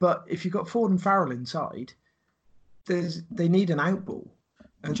 But if you've got Ford and Farrell inside, they need an outball.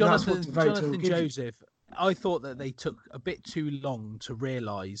 And Jonathan Joseph. Joseph, I thought that they took a bit too long to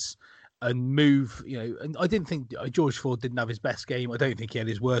realise and move, and I didn't think George Ford didn't have his best game. I don't think he had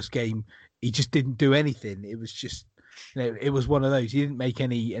his worst game. He just didn't do anything. It was just, it was one of those. He didn't make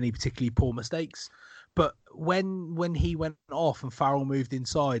any particularly poor mistakes. But when he went off and Farrell moved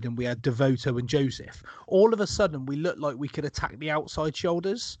inside and we had Devoto and Joseph, all of a sudden we looked like we could attack the outside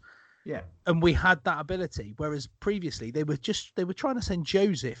shoulders. Yeah. And we had that ability. Whereas previously they were trying to send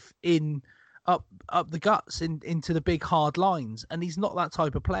Joseph in up the guts into the big hard lines. And he's not that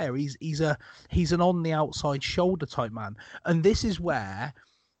type of player. He's an on the outside shoulder type man. And this is where,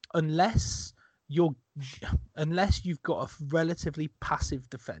 unless you've got a relatively passive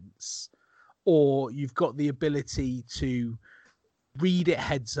defense, or you've got the ability to read it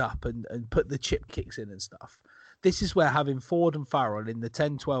heads up and put the chip kicks in and stuff. This is where having Ford and Farrell in the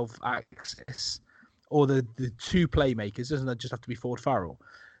 10-12 axis, or the two playmakers, doesn't just have to be Ford Farrell,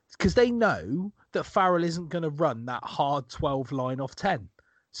 because they know that Farrell isn't going to run that hard 12 line off 10.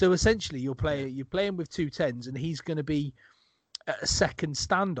 So essentially you're playing with two 10s and he's going to be at a second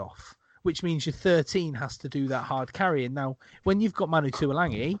standoff, which means your 13 has to do that hard carrying. Now, when you've got Manu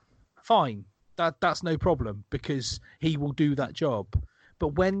Tuolangi, fine. That's no problem because he will do that job. But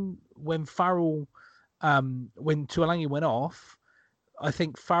when Farrell, when Tuolangi went off, I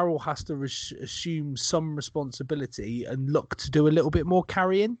think Farrell has to assume some responsibility and look to do a little bit more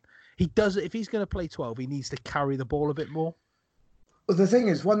carrying. He does it if he's going to play 12. He needs to carry the ball a bit more. Well, the thing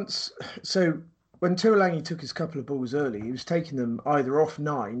is, when Tuolangi took his couple of balls early, he was taking them either off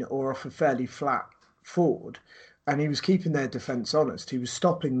 9 or off a fairly flat forward. And he was keeping their defence honest. He was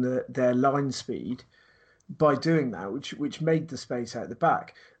stopping their line speed by doing that, which made the space out the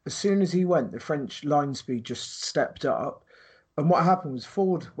back. As soon as he went, the French line speed just stepped up. And what happened was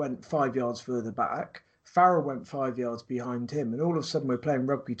Ford went 5 yards further back, Farrell went 5 yards behind him, and all of a sudden we're playing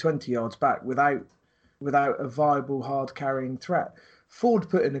rugby 20 yards back without a viable hard-carrying threat. Ford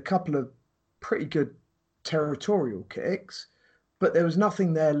put in a couple of pretty good territorial kicks, but there was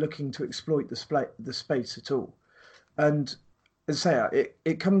nothing there looking to exploit the space at all. And as I say,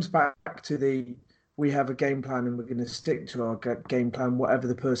 it comes back to we have a game plan and we're going to stick to our game plan, whatever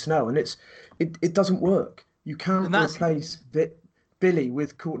the personnel. And it doesn't work. You can't replace Billy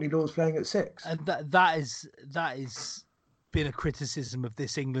with Courtney Laws playing at 6. And that is been a criticism of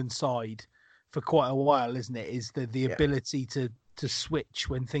this England side for quite a while, isn't it? Is the ability to switch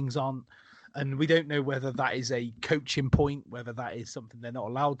when things aren't. And we don't know whether that is a coaching point, whether that is something they're not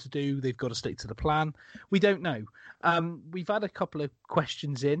allowed to do. They've got to stick to the plan. We don't know. We've had a couple of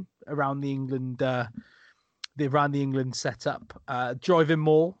questions in around the England setup. Driving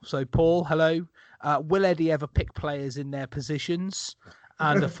more. So Paul, hello. Will Eddie ever pick players in their positions?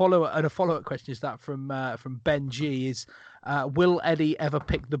 And a follow-up question is that from Ben G is, will Eddie ever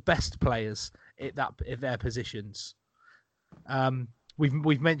pick the best players in their positions?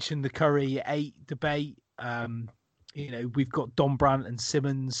 We've mentioned the Curry 8 debate. We've got Don Brandt and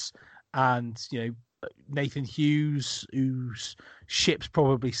Simmons, and Nathan Hughes, whose ship's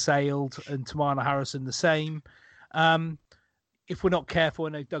probably sailed, and Tamana Harrison the same. If we're not careful, I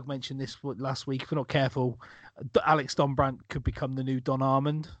know Doug mentioned this last week. If we're not careful, Alex Don Brandt could become the new Don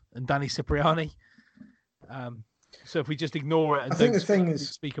Armand and Danny Cipriani. So if we just ignore it and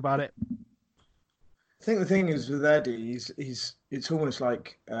speak about it. I think the thing is with Eddie, it's almost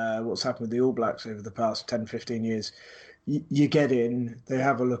like what's happened with the All Blacks over the past 10, 15 years. You get in, they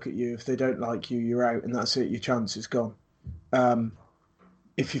have a look at you. If they don't like you, you're out, and that's it. Your chance is gone.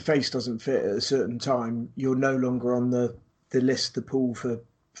 If your face doesn't fit at a certain time, you're no longer on the list, the pool for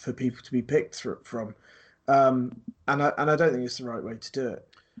people to be picked from. And I don't think it's the right way to do it.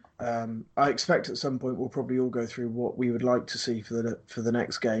 I expect at some point we'll probably all go through what we would like to see for the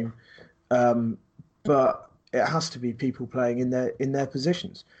next game. But it has to be people playing in their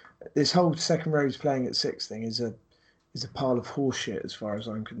positions. This whole second rows playing at 6 thing is a pile of horseshit as far as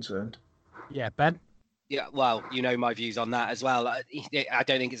I'm concerned. Yeah, Ben? Yeah, well, my views on that as well. I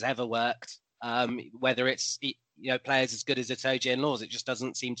don't think it's ever worked. Whether it's players as good as Itoje and Laws, it just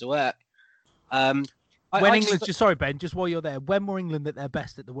doesn't seem to work. Sorry, Ben, just while you're there, when were England at their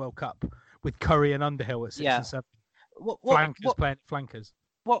best at the World Cup with Curry and Underhill at 6 and 7? Flankers playing flankers.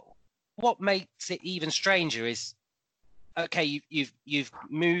 What makes it even stranger is, okay, you've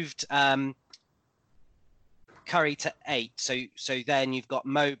moved Curry to 8, so then you've got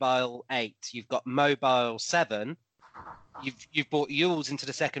mobile 8, you've got mobile 7, you've brought Yules into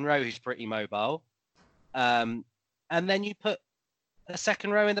the second row, who's pretty mobile, and then you put a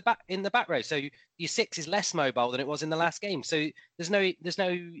second row in the back row, so your 6 is less mobile than it was in the last game. So there's no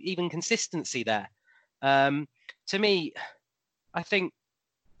even consistency there. To me, I think,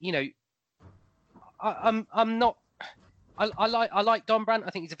 I'm not. I like Don Brandt. I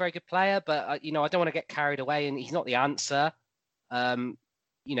think he's a very good player, but I don't want to get carried away, and he's not the answer.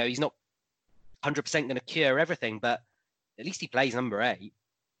 He's not 100% going to cure everything, but at least he plays number 8.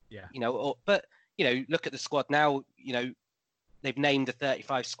 Yeah. But look at the squad now. They've named the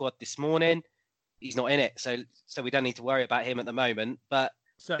 35 squad this morning. He's not in it, so we don't need to worry about him at the moment. But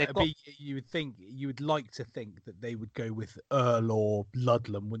so you would like to think that they would go with Earl or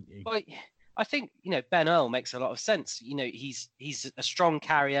Ludlam, wouldn't you? Well, I think Ben Earl makes a lot of sense. He's a strong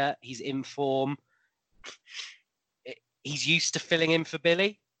carrier. He's in form. He's used to filling in for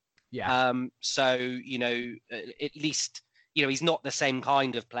Billy. Yeah. So at least he's not the same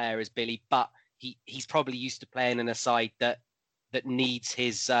kind of player as Billy, but he's probably used to playing in a side that needs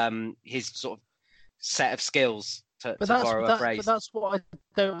his sort of set of skills to borrow a phrase. But that's what I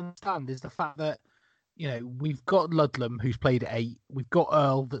don't understand is the fact that we've got Ludlam who's played at 8. We've got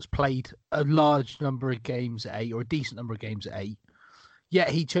Earl that's played a large number of games at 8 or a decent number of games at 8. Yet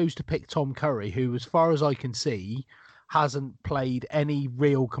he chose to pick Tom Curry, who, as far as I can see, hasn't played any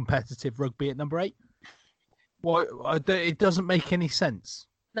real competitive rugby at number 8. It doesn't make any sense.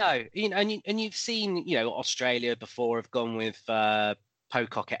 No, and you've seen Australia before have gone with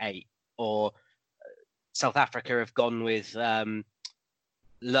Pocock at 8, or South Africa have gone with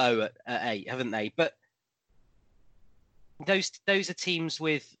Lowe at 8, haven't they? But those are teams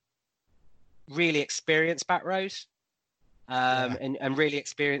with really experienced back rows, and really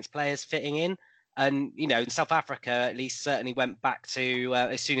experienced players fitting in. And South Africa at least certainly went back to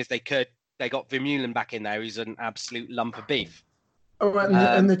as soon as they could. They got Vermeulen back in there, who's an absolute lump of beef. Oh,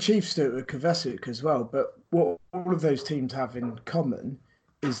 and the Chiefs do it with Kovacic as well. But what all of those teams have in common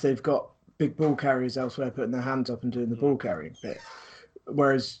is they've got big ball carriers elsewhere putting their hands up and doing the ball carrying bit.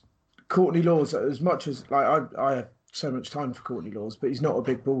 Whereas Courtney Laws, as much as I have so much time for Courtney Laws, but he's not a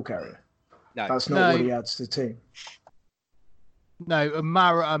big ball carrier. No. That's not what he adds to the team. No, and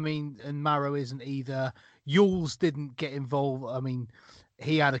Marrow isn't either. Yules didn't get involved. I mean,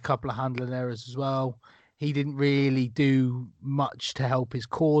 he had a couple of handling errors as well. He didn't really do much to help his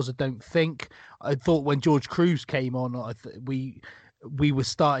cause, I don't think. I thought when George Cruz came on, we were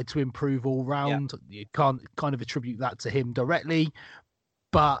started to improve all round. Yeah. You can't kind of attribute that to him directly,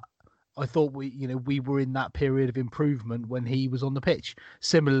 but I thought we were in that period of improvement when he was on the pitch.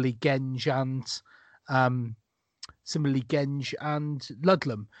 Similarly, Genge and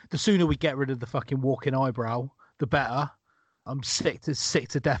Ludlam. The sooner we get rid of the fucking walking eyebrow, the better. I'm sick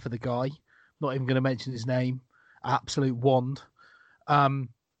to death of the guy. Not even going to mention his name. Absolute wand. I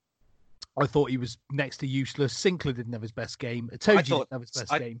thought he was next to useless. Sinclair didn't have his best game. Itoje didn't have his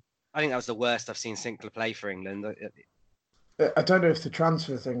best game. I think that was the worst I've seen Sinclair play for England. I don't know if the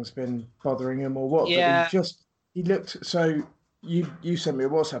transfer thing's been bothering him or what. Yeah. But he looked so. You sent me a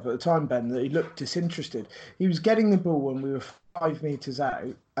WhatsApp at the time, Ben, that he looked disinterested. He was getting the ball when we were 5 meters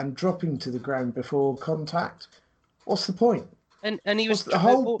out and dropping to the ground before contact. What's the point? And he was the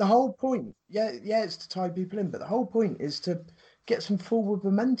whole point. Yeah, it's to tie people in, but the whole point is to get some forward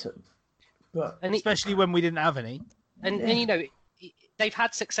momentum. But especially when we didn't have any. And they've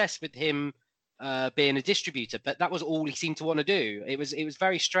had success with him being a distributor, but that was all he seemed to want to do. It was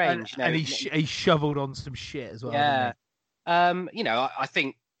very strange. And he shoveled on some shit as well. Yeah. I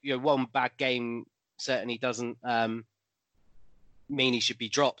think one bad game certainly doesn't mean he should be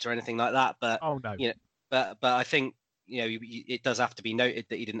dropped or anything like that. But but I think it does have to be noted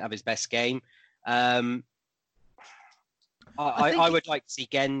that he didn't have his best game. I would like to see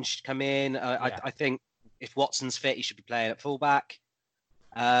Genge come in. I think if Watson's fit, he should be playing at fullback.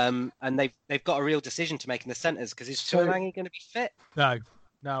 And they've got a real decision to make in the centres because is Tuangi going to be fit?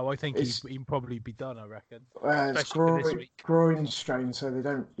 No, I think he'd probably be done. I reckon. It's groin strain, so they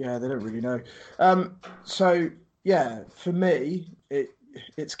don't really know. So for me,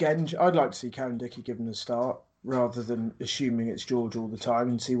 it's Genge. I'd like to see Karen Dickey given a start rather than assuming it's George all the time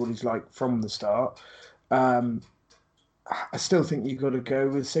and see what he's like from the start. I still think you've got to go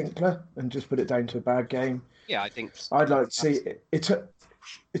with Sinclair and just put it down to a bad game. Yeah, I think I'd like to see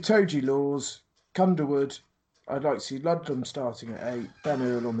Itoje Laws, Cunderwood. I'd like to see Ludlam starting at 8, Ben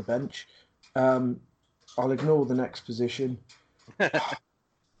Earl on the bench. I'll ignore the next position. I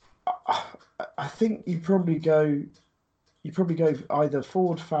think you probably go either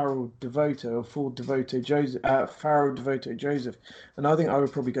Ford, Farrell, Devoto, or Ford, Devoto, Joseph. Farrell, Devoto, Joseph, and I think I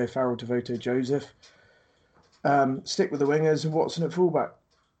would probably go Farrell, Devoto, Joseph. Stick with the wingers and Watson at fullback.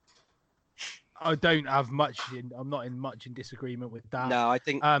 I don't have much. I'm not in much in disagreement with that. No, I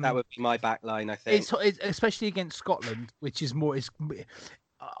think that would be my back line. I think it's especially against Scotland, which is more.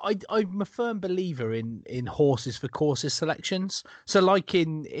 I'm a firm believer in horses for courses selections. So, like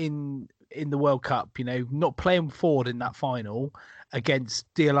in the World Cup, not playing forward in that final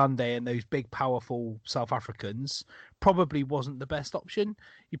against Diolande and those big, powerful South Africans probably wasn't the best option.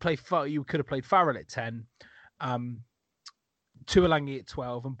 You could have played Farrell at 10. Tuolangi at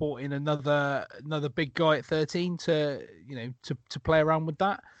 12 and brought in another big guy at 13 to play around with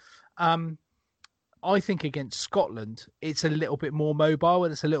that. I think against Scotland, it's a little bit more mobile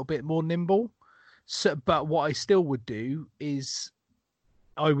and it's a little bit more nimble. So, but what I still would do is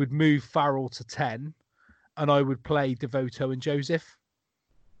I would move Farrell to 10 and I would play Devoto and Joseph.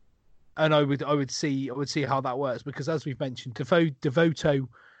 And I would see how that works, because as we've mentioned, Devoto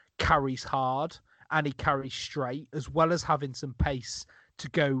carries hard and he carries straight, as well as having some pace to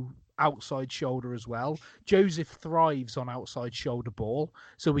go outside shoulder as well. Joseph thrives on outside shoulder ball,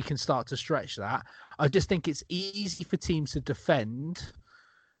 so we can start to stretch that. I just think it's easy for teams to defend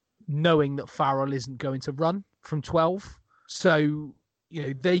knowing that Farrell isn't going to run from 12. So,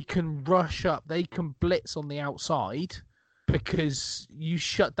 they can rush up, they can blitz on the outside because you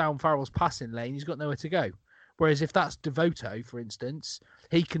shut down Farrell's passing lane, he's got nowhere to go. Whereas if that's Devoto, for instance,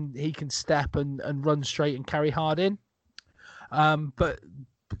 he can step and run straight and carry hard in. But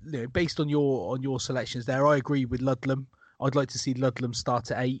based on your selections there, I agree with Ludlam. I'd like to see Ludlam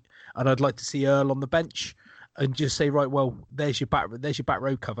start at 8, and I'd like to see Earl on the bench, and just say, right, well, there's your back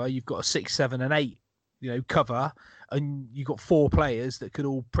row cover. You've got a 6, 7, and 8, cover, and you've got 4 players that could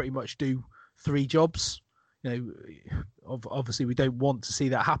all pretty much do 3 jobs. Obviously we don't want to see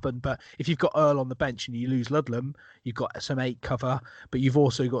that happen, but if you've got Earl on the bench and you lose Ludlam, you've got some 8 cover, but you've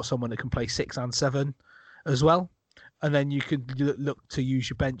also got someone that can play 6 and 7 as well. And then you could look to use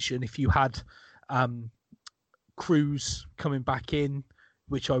your bench. And if you had Cruz coming back in,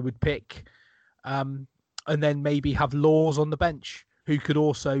 which I would pick, and then maybe have Laws on the bench, who could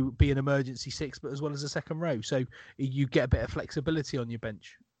also be an emergency 6, but as well as a second row. So you get a bit of flexibility on your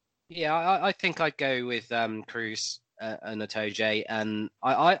bench. Yeah, I think I'd go with Cruz and Itoje, and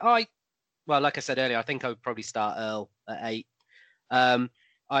I well, like I said earlier, I think I would probably start Earl at 8.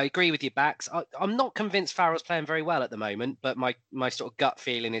 I agree with your backs. I'm not convinced Farrell's playing very well at the moment, but my sort of gut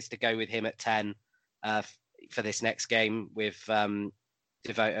feeling is to go with him at 10 for this next game with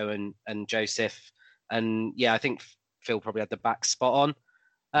Devoto and Joseph. And yeah, I think Phil probably had the back spot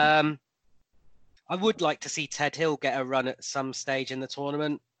on. I would like to see Ted Hill get a run at some stage in the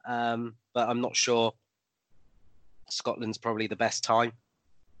tournament. But I'm not sure Scotland's probably the best time.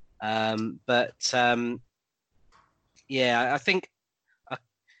 Yeah, I think,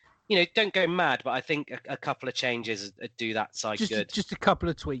 don't go mad, but I think a couple of changes do that side good. Just a couple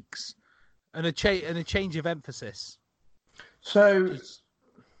of tweaks and a change of emphasis. So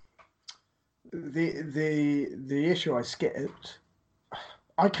the issue I skipped,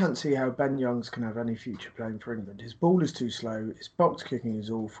 I can't see how Ben Youngs can have any future playing for England. His ball is too slow. His box kicking is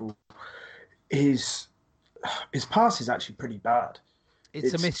awful. His pass is actually pretty bad.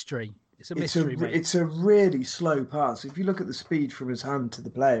 It's a mystery. It's a mystery, mate. It's a really slow pass. If you look at the speed from his hand to the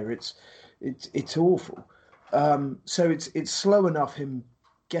player, it's awful. So it's slow enough him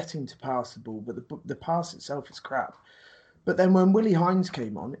getting to pass the ball, but the pass itself is crap. But then when Willie Hines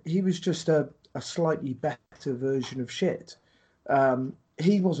came on, he was just a slightly better version of shit.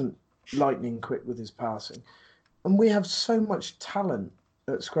 He wasn't lightning quick with his passing, and we have so much talent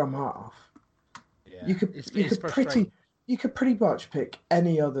at scrum half. Yeah, you could pretty much pick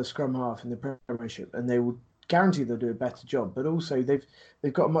any other scrum half in the Premiership, and they would guarantee they'll do a better job. But also they've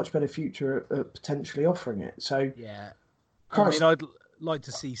got a much better future at potentially offering it. So yeah, Christ. I mean, I'd like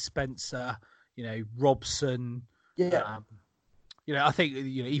to see Spencer, Robson. Yeah, I think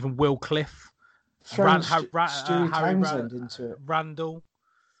even Will Cliff, Harry Townsend into it. Randall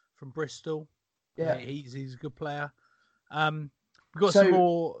from Bristol. Yeah, he's a good player. We've got some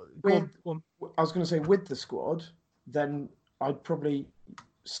more. Go on. I was going to say, with the squad, then I'd probably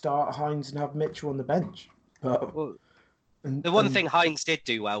start Hines and have Mitchell on the bench. But the one thing Hines did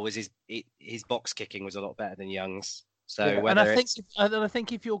do well was his box kicking was a lot better than Young's. So yeah, and I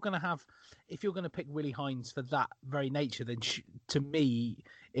think if you're going to pick Willie Hines for that very nature, then to me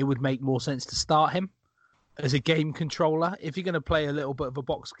it would make more sense to start him as a game controller. If you're going to play a little bit of a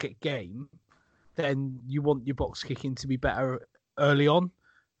box kick game, then you want your box kicking to be better early on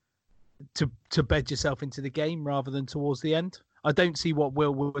to bed yourself into the game rather than towards the end. I don't see what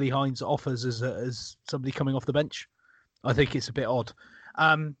Willie Hines offers as somebody coming off the bench. I think it's a bit odd.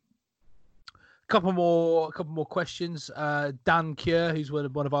 Couple more questions. Dan Cure, who's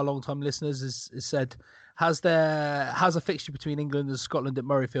one of our long-time listeners, has said, has a fixture between England and Scotland at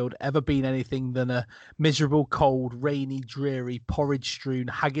Murrayfield ever been anything than a miserable, cold, rainy, dreary, porridge-strewn,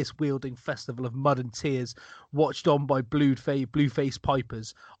 haggis-wielding festival of mud and tears watched on by blue-faced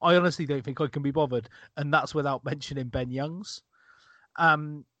pipers? I honestly don't think I can be bothered, and that's without mentioning Ben Youngs.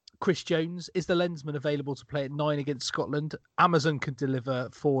 Chris Jones, is the Lensman available to play at 9 against Scotland? Amazon can deliver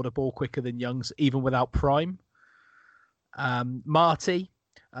forward a ball quicker than Youngs, even without Prime. Marty,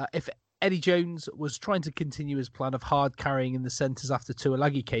 if Eddie Jones was trying to continue his plan of hard carrying in the centres after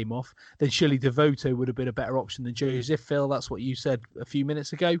Tuilagi came off, then surely Devoto would have been a better option than Joseph. Phil, that's what you said a few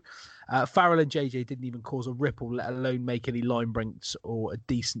minutes ago. Farrell and JJ didn't even cause a ripple, let alone make any line breaks or a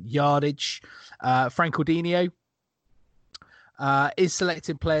decent yardage. Frank Ordinio, is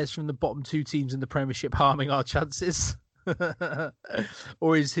selecting players from the bottom two teams in the Premiership harming our chances?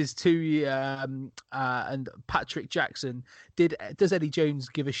 Or is his two and Patrick Jackson, does Eddie Jones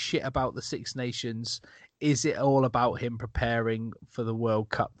give a shit about the Six Nations? Is it all about him preparing for the World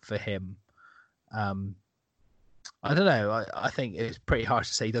Cup for him? I don't know. I think it's pretty harsh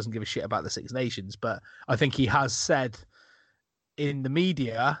to say he doesn't give a shit about the Six Nations, but I think he has said in the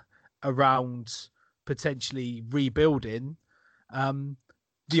media around potentially rebuilding.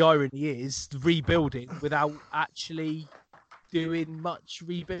 The irony is rebuilding without actually doing much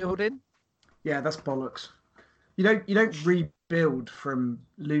rebuilding. Yeah, that's bollocks. You don't rebuild from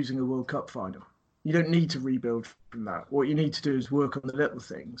losing a World Cup final. You don't need to rebuild from that. What you need to do is work on the little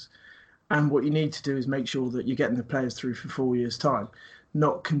things. And what you need to do is make sure that you're getting the players through for 4 years' time,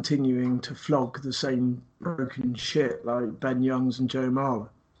 not continuing to flog the same broken shit like Ben Youngs and Joe Marler.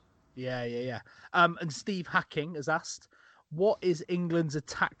 Yeah. And Steve Hacking has asked, what is England's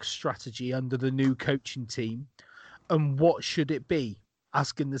attack strategy under the new coaching team, and what should it be?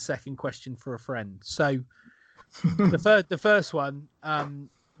 Asking the second question for a friend. So the first one,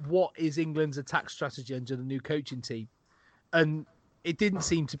 what is England's attack strategy under the new coaching team? And it didn't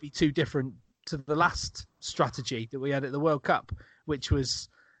seem to be too different to the last strategy that we had at the World Cup, which was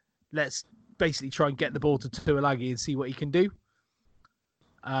let's basically try and get the ball to Tuilagi and see what he can do.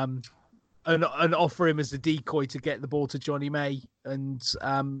 And offer him as a decoy to get the ball to Johnny May and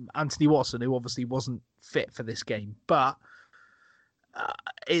Anthony Watson, who obviously wasn't fit for this game. But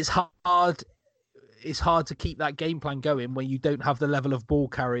it's hard. It's hard to keep that game plan going when you don't have the level of ball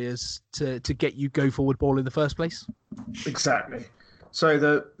carriers to get you go forward ball in the first place. Exactly. So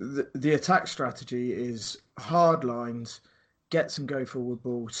the attack strategy is hard lines, get some go forward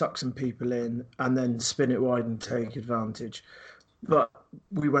ball, suck some people in, and then spin it wide and take advantage. But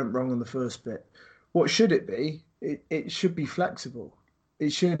we went wrong on the first bit. What should it be? It should be flexible.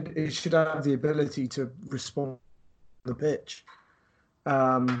 It should have the ability to respond to the pitch,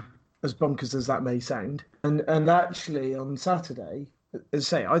 as bonkers as that may sound. And actually on Saturday,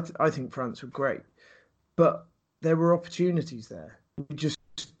 as I say, I think France were great, but there were opportunities there. We just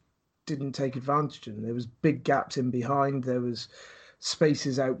didn't take advantage of them. There was big gaps in behind. There was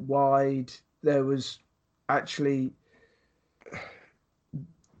spaces out wide. There was actually.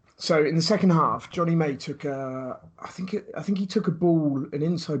 So in the second half, Johnny May took I think he took an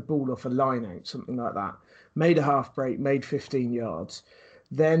inside ball off a line out, something like that. Made a half break, made 15 yards.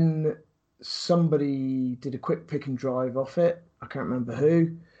 Then somebody did a quick pick and drive off it. I can't remember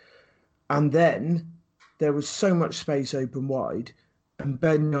who. And then there was so much space open wide, and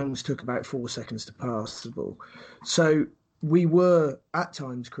Ben Youngs took about 4 seconds to pass the ball. So we were at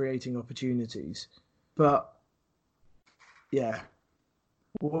times creating opportunities, but yeah.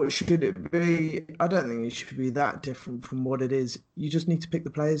 What should it be? I don't think it should be that different from what it is. You just need to pick the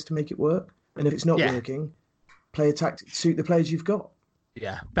players to make it work. And if it's not working, play a tactic to suit the players you've got.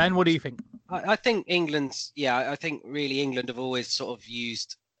 Yeah. Ben, what do you think? I think I think really England have always sort of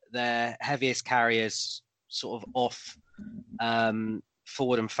used their heaviest carriers sort of off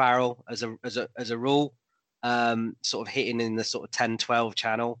Ford and Farrell as a rule, sort of hitting in the sort of 10-12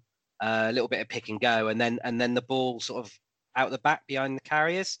 channel, a little bit of pick and go, and then the ball sort of out the back behind the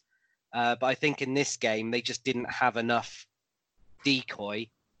carriers. But I think in this game, they just didn't have enough decoy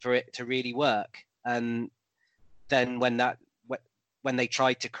for it to really work. And then when they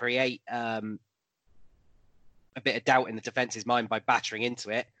tried to create a bit of doubt in the defence's mind by battering into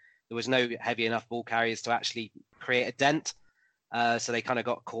it, there was no heavy enough ball carriers to actually create a dent. So they kind of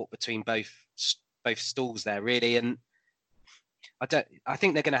got caught between both stools there, really. And I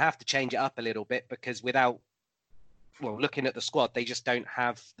think they're going to have to change it up a little bit because looking at the squad, they just don't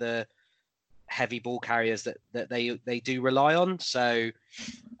have the heavy ball carriers that they do rely on. So,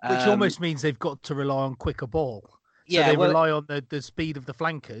 which almost means they've got to rely on quicker ball. So they rely on the speed of the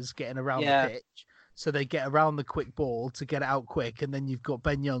flankers getting around the pitch. So they get around the quick ball to get it out quick, and then you've got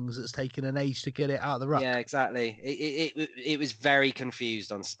Ben Youngs that's taken an age to get it out of the ruck. Yeah, exactly. It was very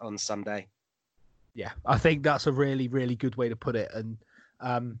confused on Sunday. Yeah, I think that's a really, really good way to put it, and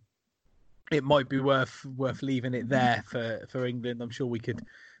it might be worth leaving it there for England. I'm sure we could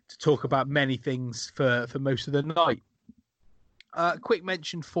talk about many things for most of the night. Quick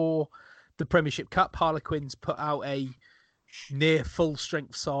mention for the Premiership Cup. Harlequins put out a near full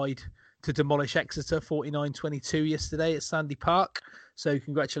strength side to demolish Exeter 49-22 yesterday at Sandy Park. So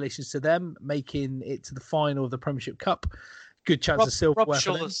congratulations to them, making it to the final of the Premiership Cup. Good chance of silverware.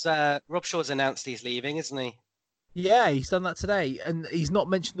 Rob Shaw's announced he's leaving, isn't he? Yeah, he's done that today, and he's not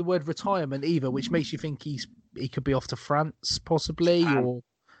mentioned the word retirement either, which makes you think he could be off to France possibly, or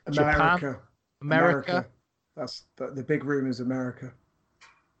Japan, America. That's the big rumours. America.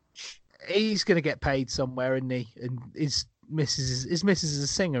 He's going to get paid somewhere, isn't he? And his missus is a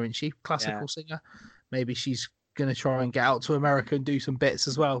singer, isn't she? Classical singer. Maybe she's going to try and get out to America and do some bits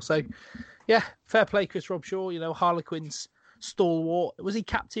as well. So, yeah, fair play, Chris Robshaw. You know, Harlequins stalwart. Was he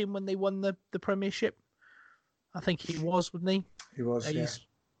captain when they won the Premiership? I think he was, wasn't he? He was.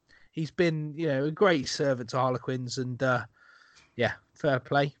 He's been, a great servant to Harlequins, and fair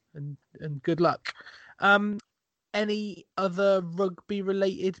play and good luck. Any other rugby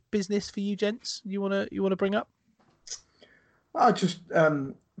related business for you gents you want to bring up? Just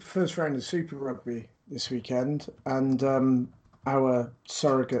first round of Super Rugby this weekend, and our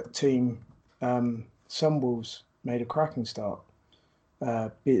surrogate team, Sunwolves, made a cracking start.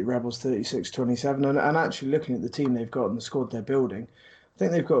 Beat the Rebels 36-27, and actually looking at the team they've got and the squad they're building, I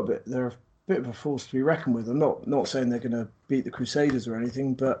think they're a bit of a force to be reckoned with. I'm not saying they're going to beat the Crusaders or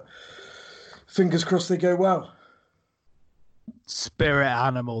anything, but fingers crossed they go well. Spirit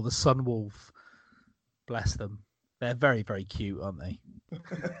animal, the Sunwolf. Bless them. They're very, very cute, aren't they?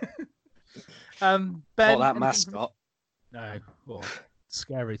 Ben, not that mascot. No,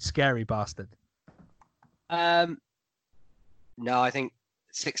 scary bastard. No, I think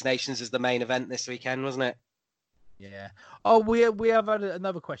Six Nations is the main event this weekend, wasn't it? Yeah. Oh, we have had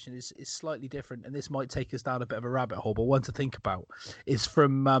another question. It's slightly different, and this might take us down a bit of a rabbit hole, but one to think about is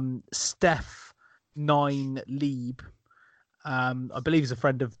from Steph 9 Lieb. I believe he's a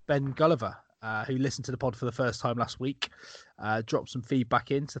friend of Ben Gulliver, who listened to the pod for the first time last week. Dropped some feedback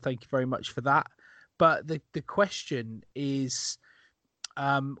in, so thank you very much for that. But the question is,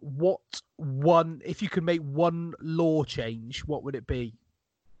 if you could make one law change, what would it be?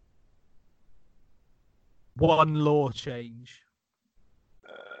 One law change.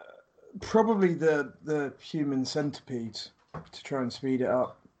 Probably the human centipedes to try and speed it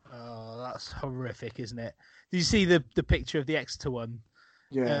up. Oh, that's horrific, isn't it? Did you see the picture of the Exeter one?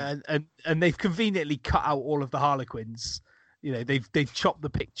 Yeah. And they've conveniently cut out all of the Harlequins. They've chopped the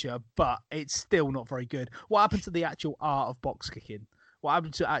picture, but it's still not very good. What happened to the actual art of box kicking? What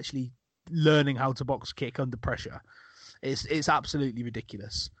happened to actually learning how to box kick under pressure? It's absolutely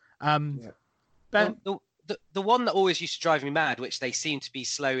ridiculous. Ben? The one that always used to drive me mad, which they seem to be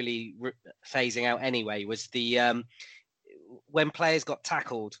slowly phasing out anyway, was the when players got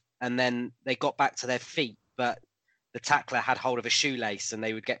tackled and then they got back to their feet, but the tackler had hold of a shoelace and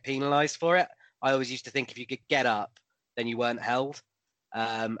they would get penalised for it. I always used to think if you could get up, then you weren't held.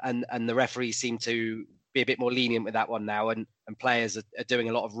 And the referees seem to be a bit more lenient with that one now, and players are doing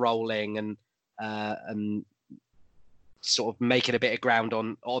a lot of rolling and sort of making a bit of ground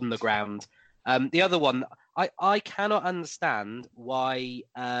on the ground. The other one, I cannot understand why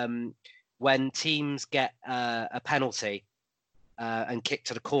when teams get a penalty and kick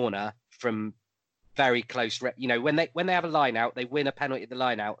to the corner from very close, when they have a line out, they win a penalty at the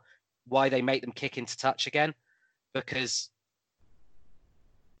line out, why they make them kick into touch again? Because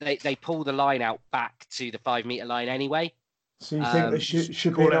they pull the line out back to the 5 metre line anyway. So you think there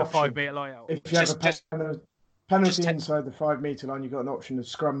should be an option? 5 metre line out. If you have a penalty inside the 5 metre line, you've got an option of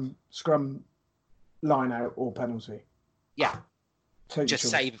scrum line out or penalty. Yeah. Just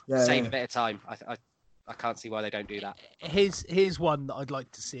save a bit of time. I can't see why they don't do that. Here's one that I'd like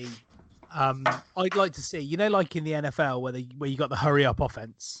to see. I'd like to see, like in the NFL where you got the hurry up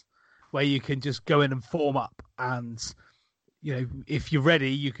offense, where you can just go in and form up, and if you're ready,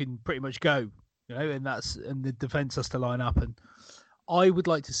 you can pretty much go. And the defense has to line up. And I would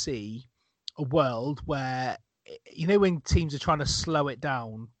like to see a world where, when teams are trying to slow it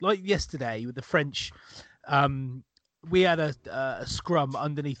down, like yesterday with the French we had a scrum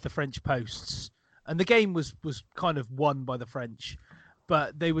underneath the French posts, and the game was kind of won by the French,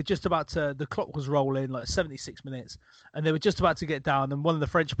 but they were just about to. The clock was rolling like 76 minutes, and they were just about to get down, and one of the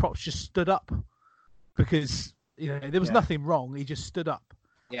French props just stood up because there was nothing wrong. He just stood up.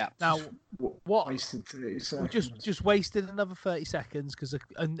 Yeah. Now, what Wasted 30 seconds. just wasted another 30 seconds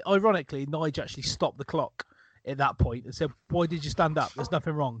and ironically, Nige actually stopped the clock at that point and said, "Why did you stand up? There's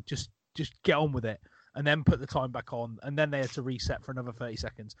nothing wrong. Just get on with it." And then put the time back on, and then they had to reset for another 30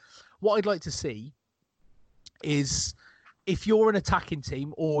 seconds. What I'd like to see is if you're an attacking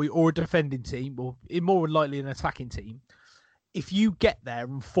team or a defending team, or more than likely an attacking team, if you get there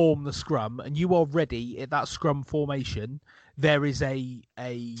and form the scrum and you are ready at that scrum formation, there is a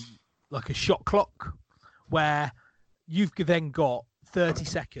shot clock where you've then got 30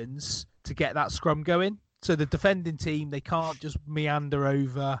 seconds to get that scrum going. So the defending team, they can't just meander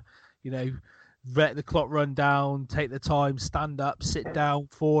over, let the clock run down, take the time, stand up, sit down,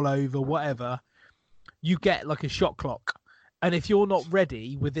 fall over, whatever. You get like a shot clock. And if you're not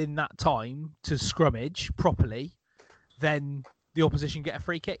ready within that time to scrummage properly, then the opposition get a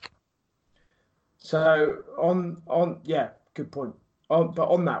free kick. So good point. But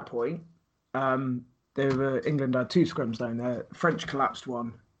on that point, England had 2 scrums down there. French collapsed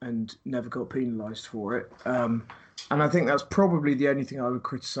one and never got penalised for it. And I think that's probably the only thing I would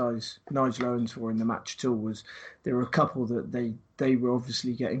criticise Nigel Owens for in the match at all, was there were a couple that they were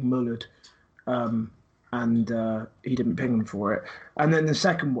obviously getting mullered, and he didn't ping them for it. And then the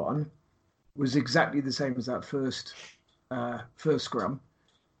second one was exactly the same as that first scrum.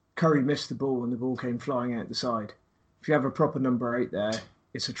 Curry missed the ball and the ball came flying out the side. If you have a proper number 8 there,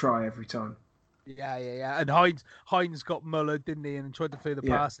 it's a try every time. Yeah. And Hines got mullered, didn't he? And tried to throw the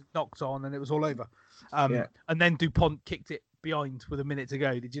pass and knocked on, and it was all over. And then Dupont kicked it behind with a minute to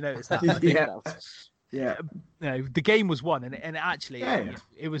go. Did you notice that? Yeah. The game was won, and actually,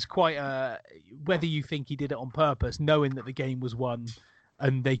 it was quite whether you think he did it on purpose, knowing that the game was won,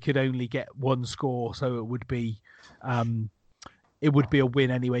 and they could only get one score, so it would be a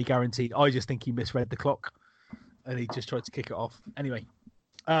win anyway, guaranteed. I just think he misread the clock, and he just tried to kick it off anyway.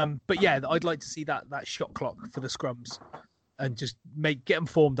 But yeah, I'd like to see that shot clock for the scrums, and just get them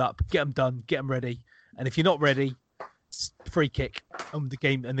formed up, get them done, get them ready. And if you're not ready, free kick, and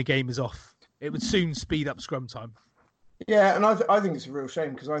the game is off. It would soon speed up scrum time. Yeah, and I think it's a real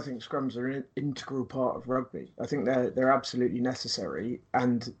shame, because I think scrums are an integral part of rugby. I think they're absolutely necessary,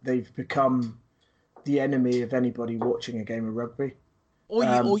 and they've become the enemy of anybody watching a game of rugby.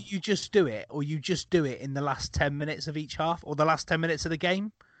 Or you just do it in the last 10 minutes of each half, or the last 10 minutes of the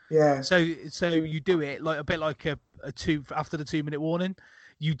game. Yeah. So you do it like a bit like a 2 after the 2 minute warning.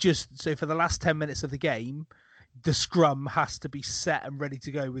 So for the last 10 minutes of the game, the scrum has to be set and ready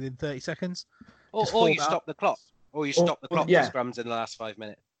to go within 30 seconds. Or you stop the clock. Or you stop the clock for scrums in the last 5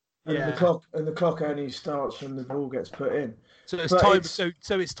 minutes. And the clock only starts when the ball gets put in. So it's time.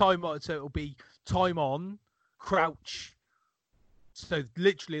 So it's time on. So it'll be time on, crouch. So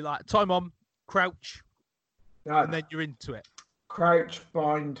literally like time on, crouch, and then you're into it. Crouch,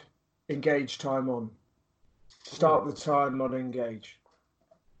 bind, engage, time on. Start the time on, engage.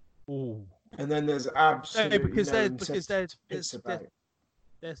 Ooh. And then there's absolutely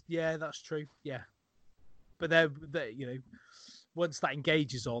yeah, that's true. Yeah, but they're once that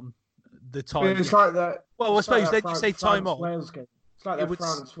engages on, the time. It's like that. Well, I suppose then you say time on. Wales game. It's like that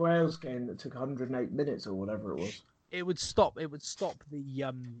France-Wales game that took 108 minutes or whatever it was. It would stop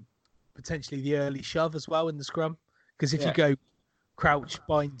the potentially the early shove as well in the scrum, because if you go crouch,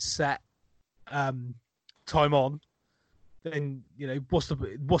 bind, set, time on, then what's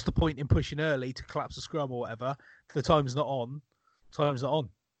the point in pushing early to collapse the scrum or whatever? If the time's not on.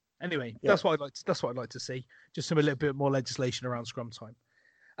 Anyway, that's what I'd like to see. Just a little bit more legislation around scrum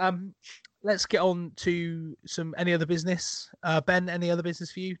time. Let's get on to any other business. Ben, any other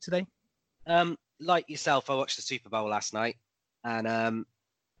business for you today? Like yourself, I watched the Super Bowl last night, and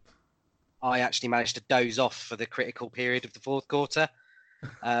I actually managed to doze off for the critical period of the fourth quarter,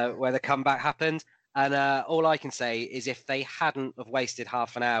 where the comeback happened. And all I can say is, if they hadn't have wasted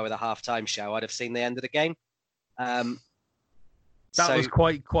half an hour with a halftime show, I'd have seen the end of the game. That was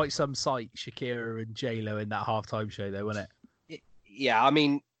quite some sight, Shakira and J-Lo in that halftime show, though, wasn't it? Yeah, I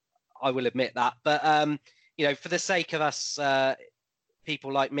mean, I will admit that, but for the sake of us.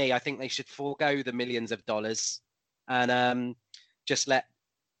 People like me, I think they should forego the millions of dollars and just let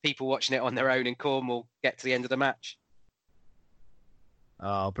people watching it on their own in Cornwall get to the end of the match.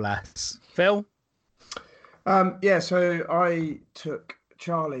 Oh, bless. Phil? So I took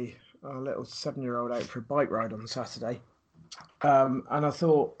Charlie, our little 7-year-old, out for a bike ride on Saturday. And I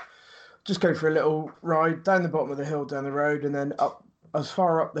thought just go for a little ride down the bottom of the hill, down the road, and then up as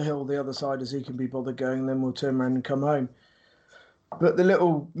far up the hill the other side as he can be bothered going, and then we'll turn around and come home. But the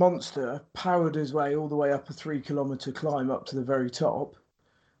little monster powered his way all the way up a 3-kilometre climb up to the very top.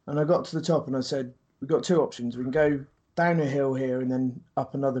 And I got to the top and I said, we've got two options. We can go down a hill here and then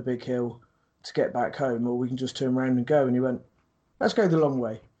up another big hill to get back home, or we can just turn around and go. And he went, let's go the long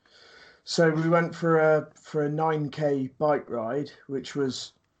way. So we went for a 9K bike ride, which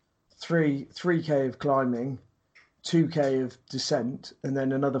was 3K of climbing, 2K of descent, and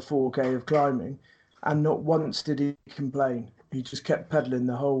then another 4K of climbing. And not once did he complain. He just kept pedaling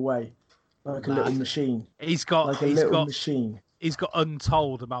the whole way, like a little machine. He's got machine. He's got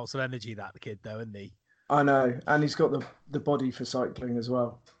untold amounts of energy, that kid, though, hasn't he? I know, and he's got the body for cycling as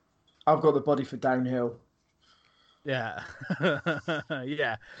well. I've got the body for downhill. Yeah,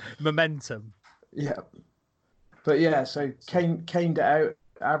 yeah, momentum. Yeah, but yeah, so caned it out,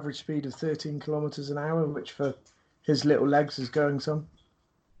 average speed of 13 kilometers an hour, which for his little legs is going some.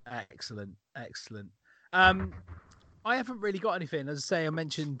 Excellent. I haven't really got anything. As I say, I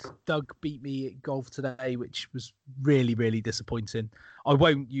mentioned Doug beat me at golf today, which was really, really disappointing. I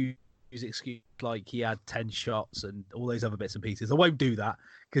won't use excuse like he had 10 shots and all those other bits and pieces. I won't do that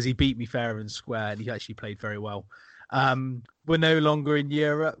because he beat me fair and square and he actually played very well. We're no longer in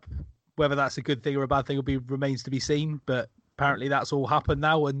Europe. Whether that's a good thing or a bad thing remains to be seen. But apparently that's all happened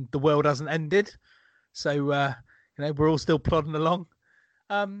now and the world hasn't ended. So, we're all still plodding along.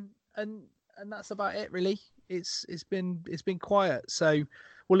 And that's about it, really. It's been quiet, so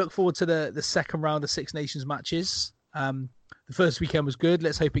we'll look forward to the second round of Six Nations matches. The first weekend was good.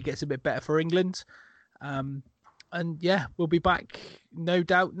 Let's hope it gets a bit better for England. And yeah, we'll be back no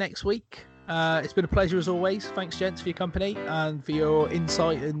doubt next week. It's been a pleasure as always. Thanks, gents, for your company and for your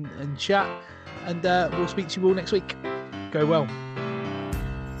insight and chat. And we'll speak to you all next week. Go well.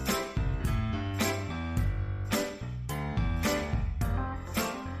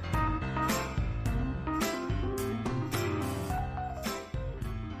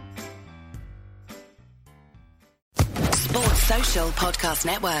 Social Podcast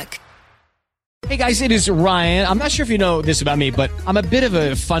Network. Hey guys, it is Ryan. I'm not sure if you know this about me, but I'm a bit of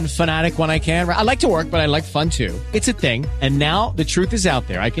a fun fanatic when I can. I like to work, but I like fun too. It's a thing. And now the truth is out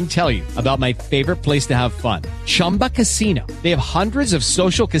there. I can tell you about my favorite place to have fun. Chumba Casino. They have hundreds of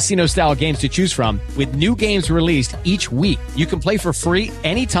social casino style games to choose from with new games released each week. You can play for free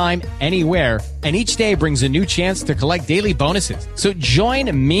anytime, anywhere. And each day brings a new chance to collect daily bonuses. So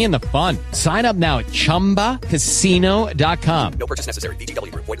join me in the fun. Sign up now at ChumbaCasino.com. No purchase necessary.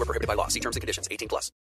 VGW Group. Void where prohibited by law. See terms and conditions. 18+.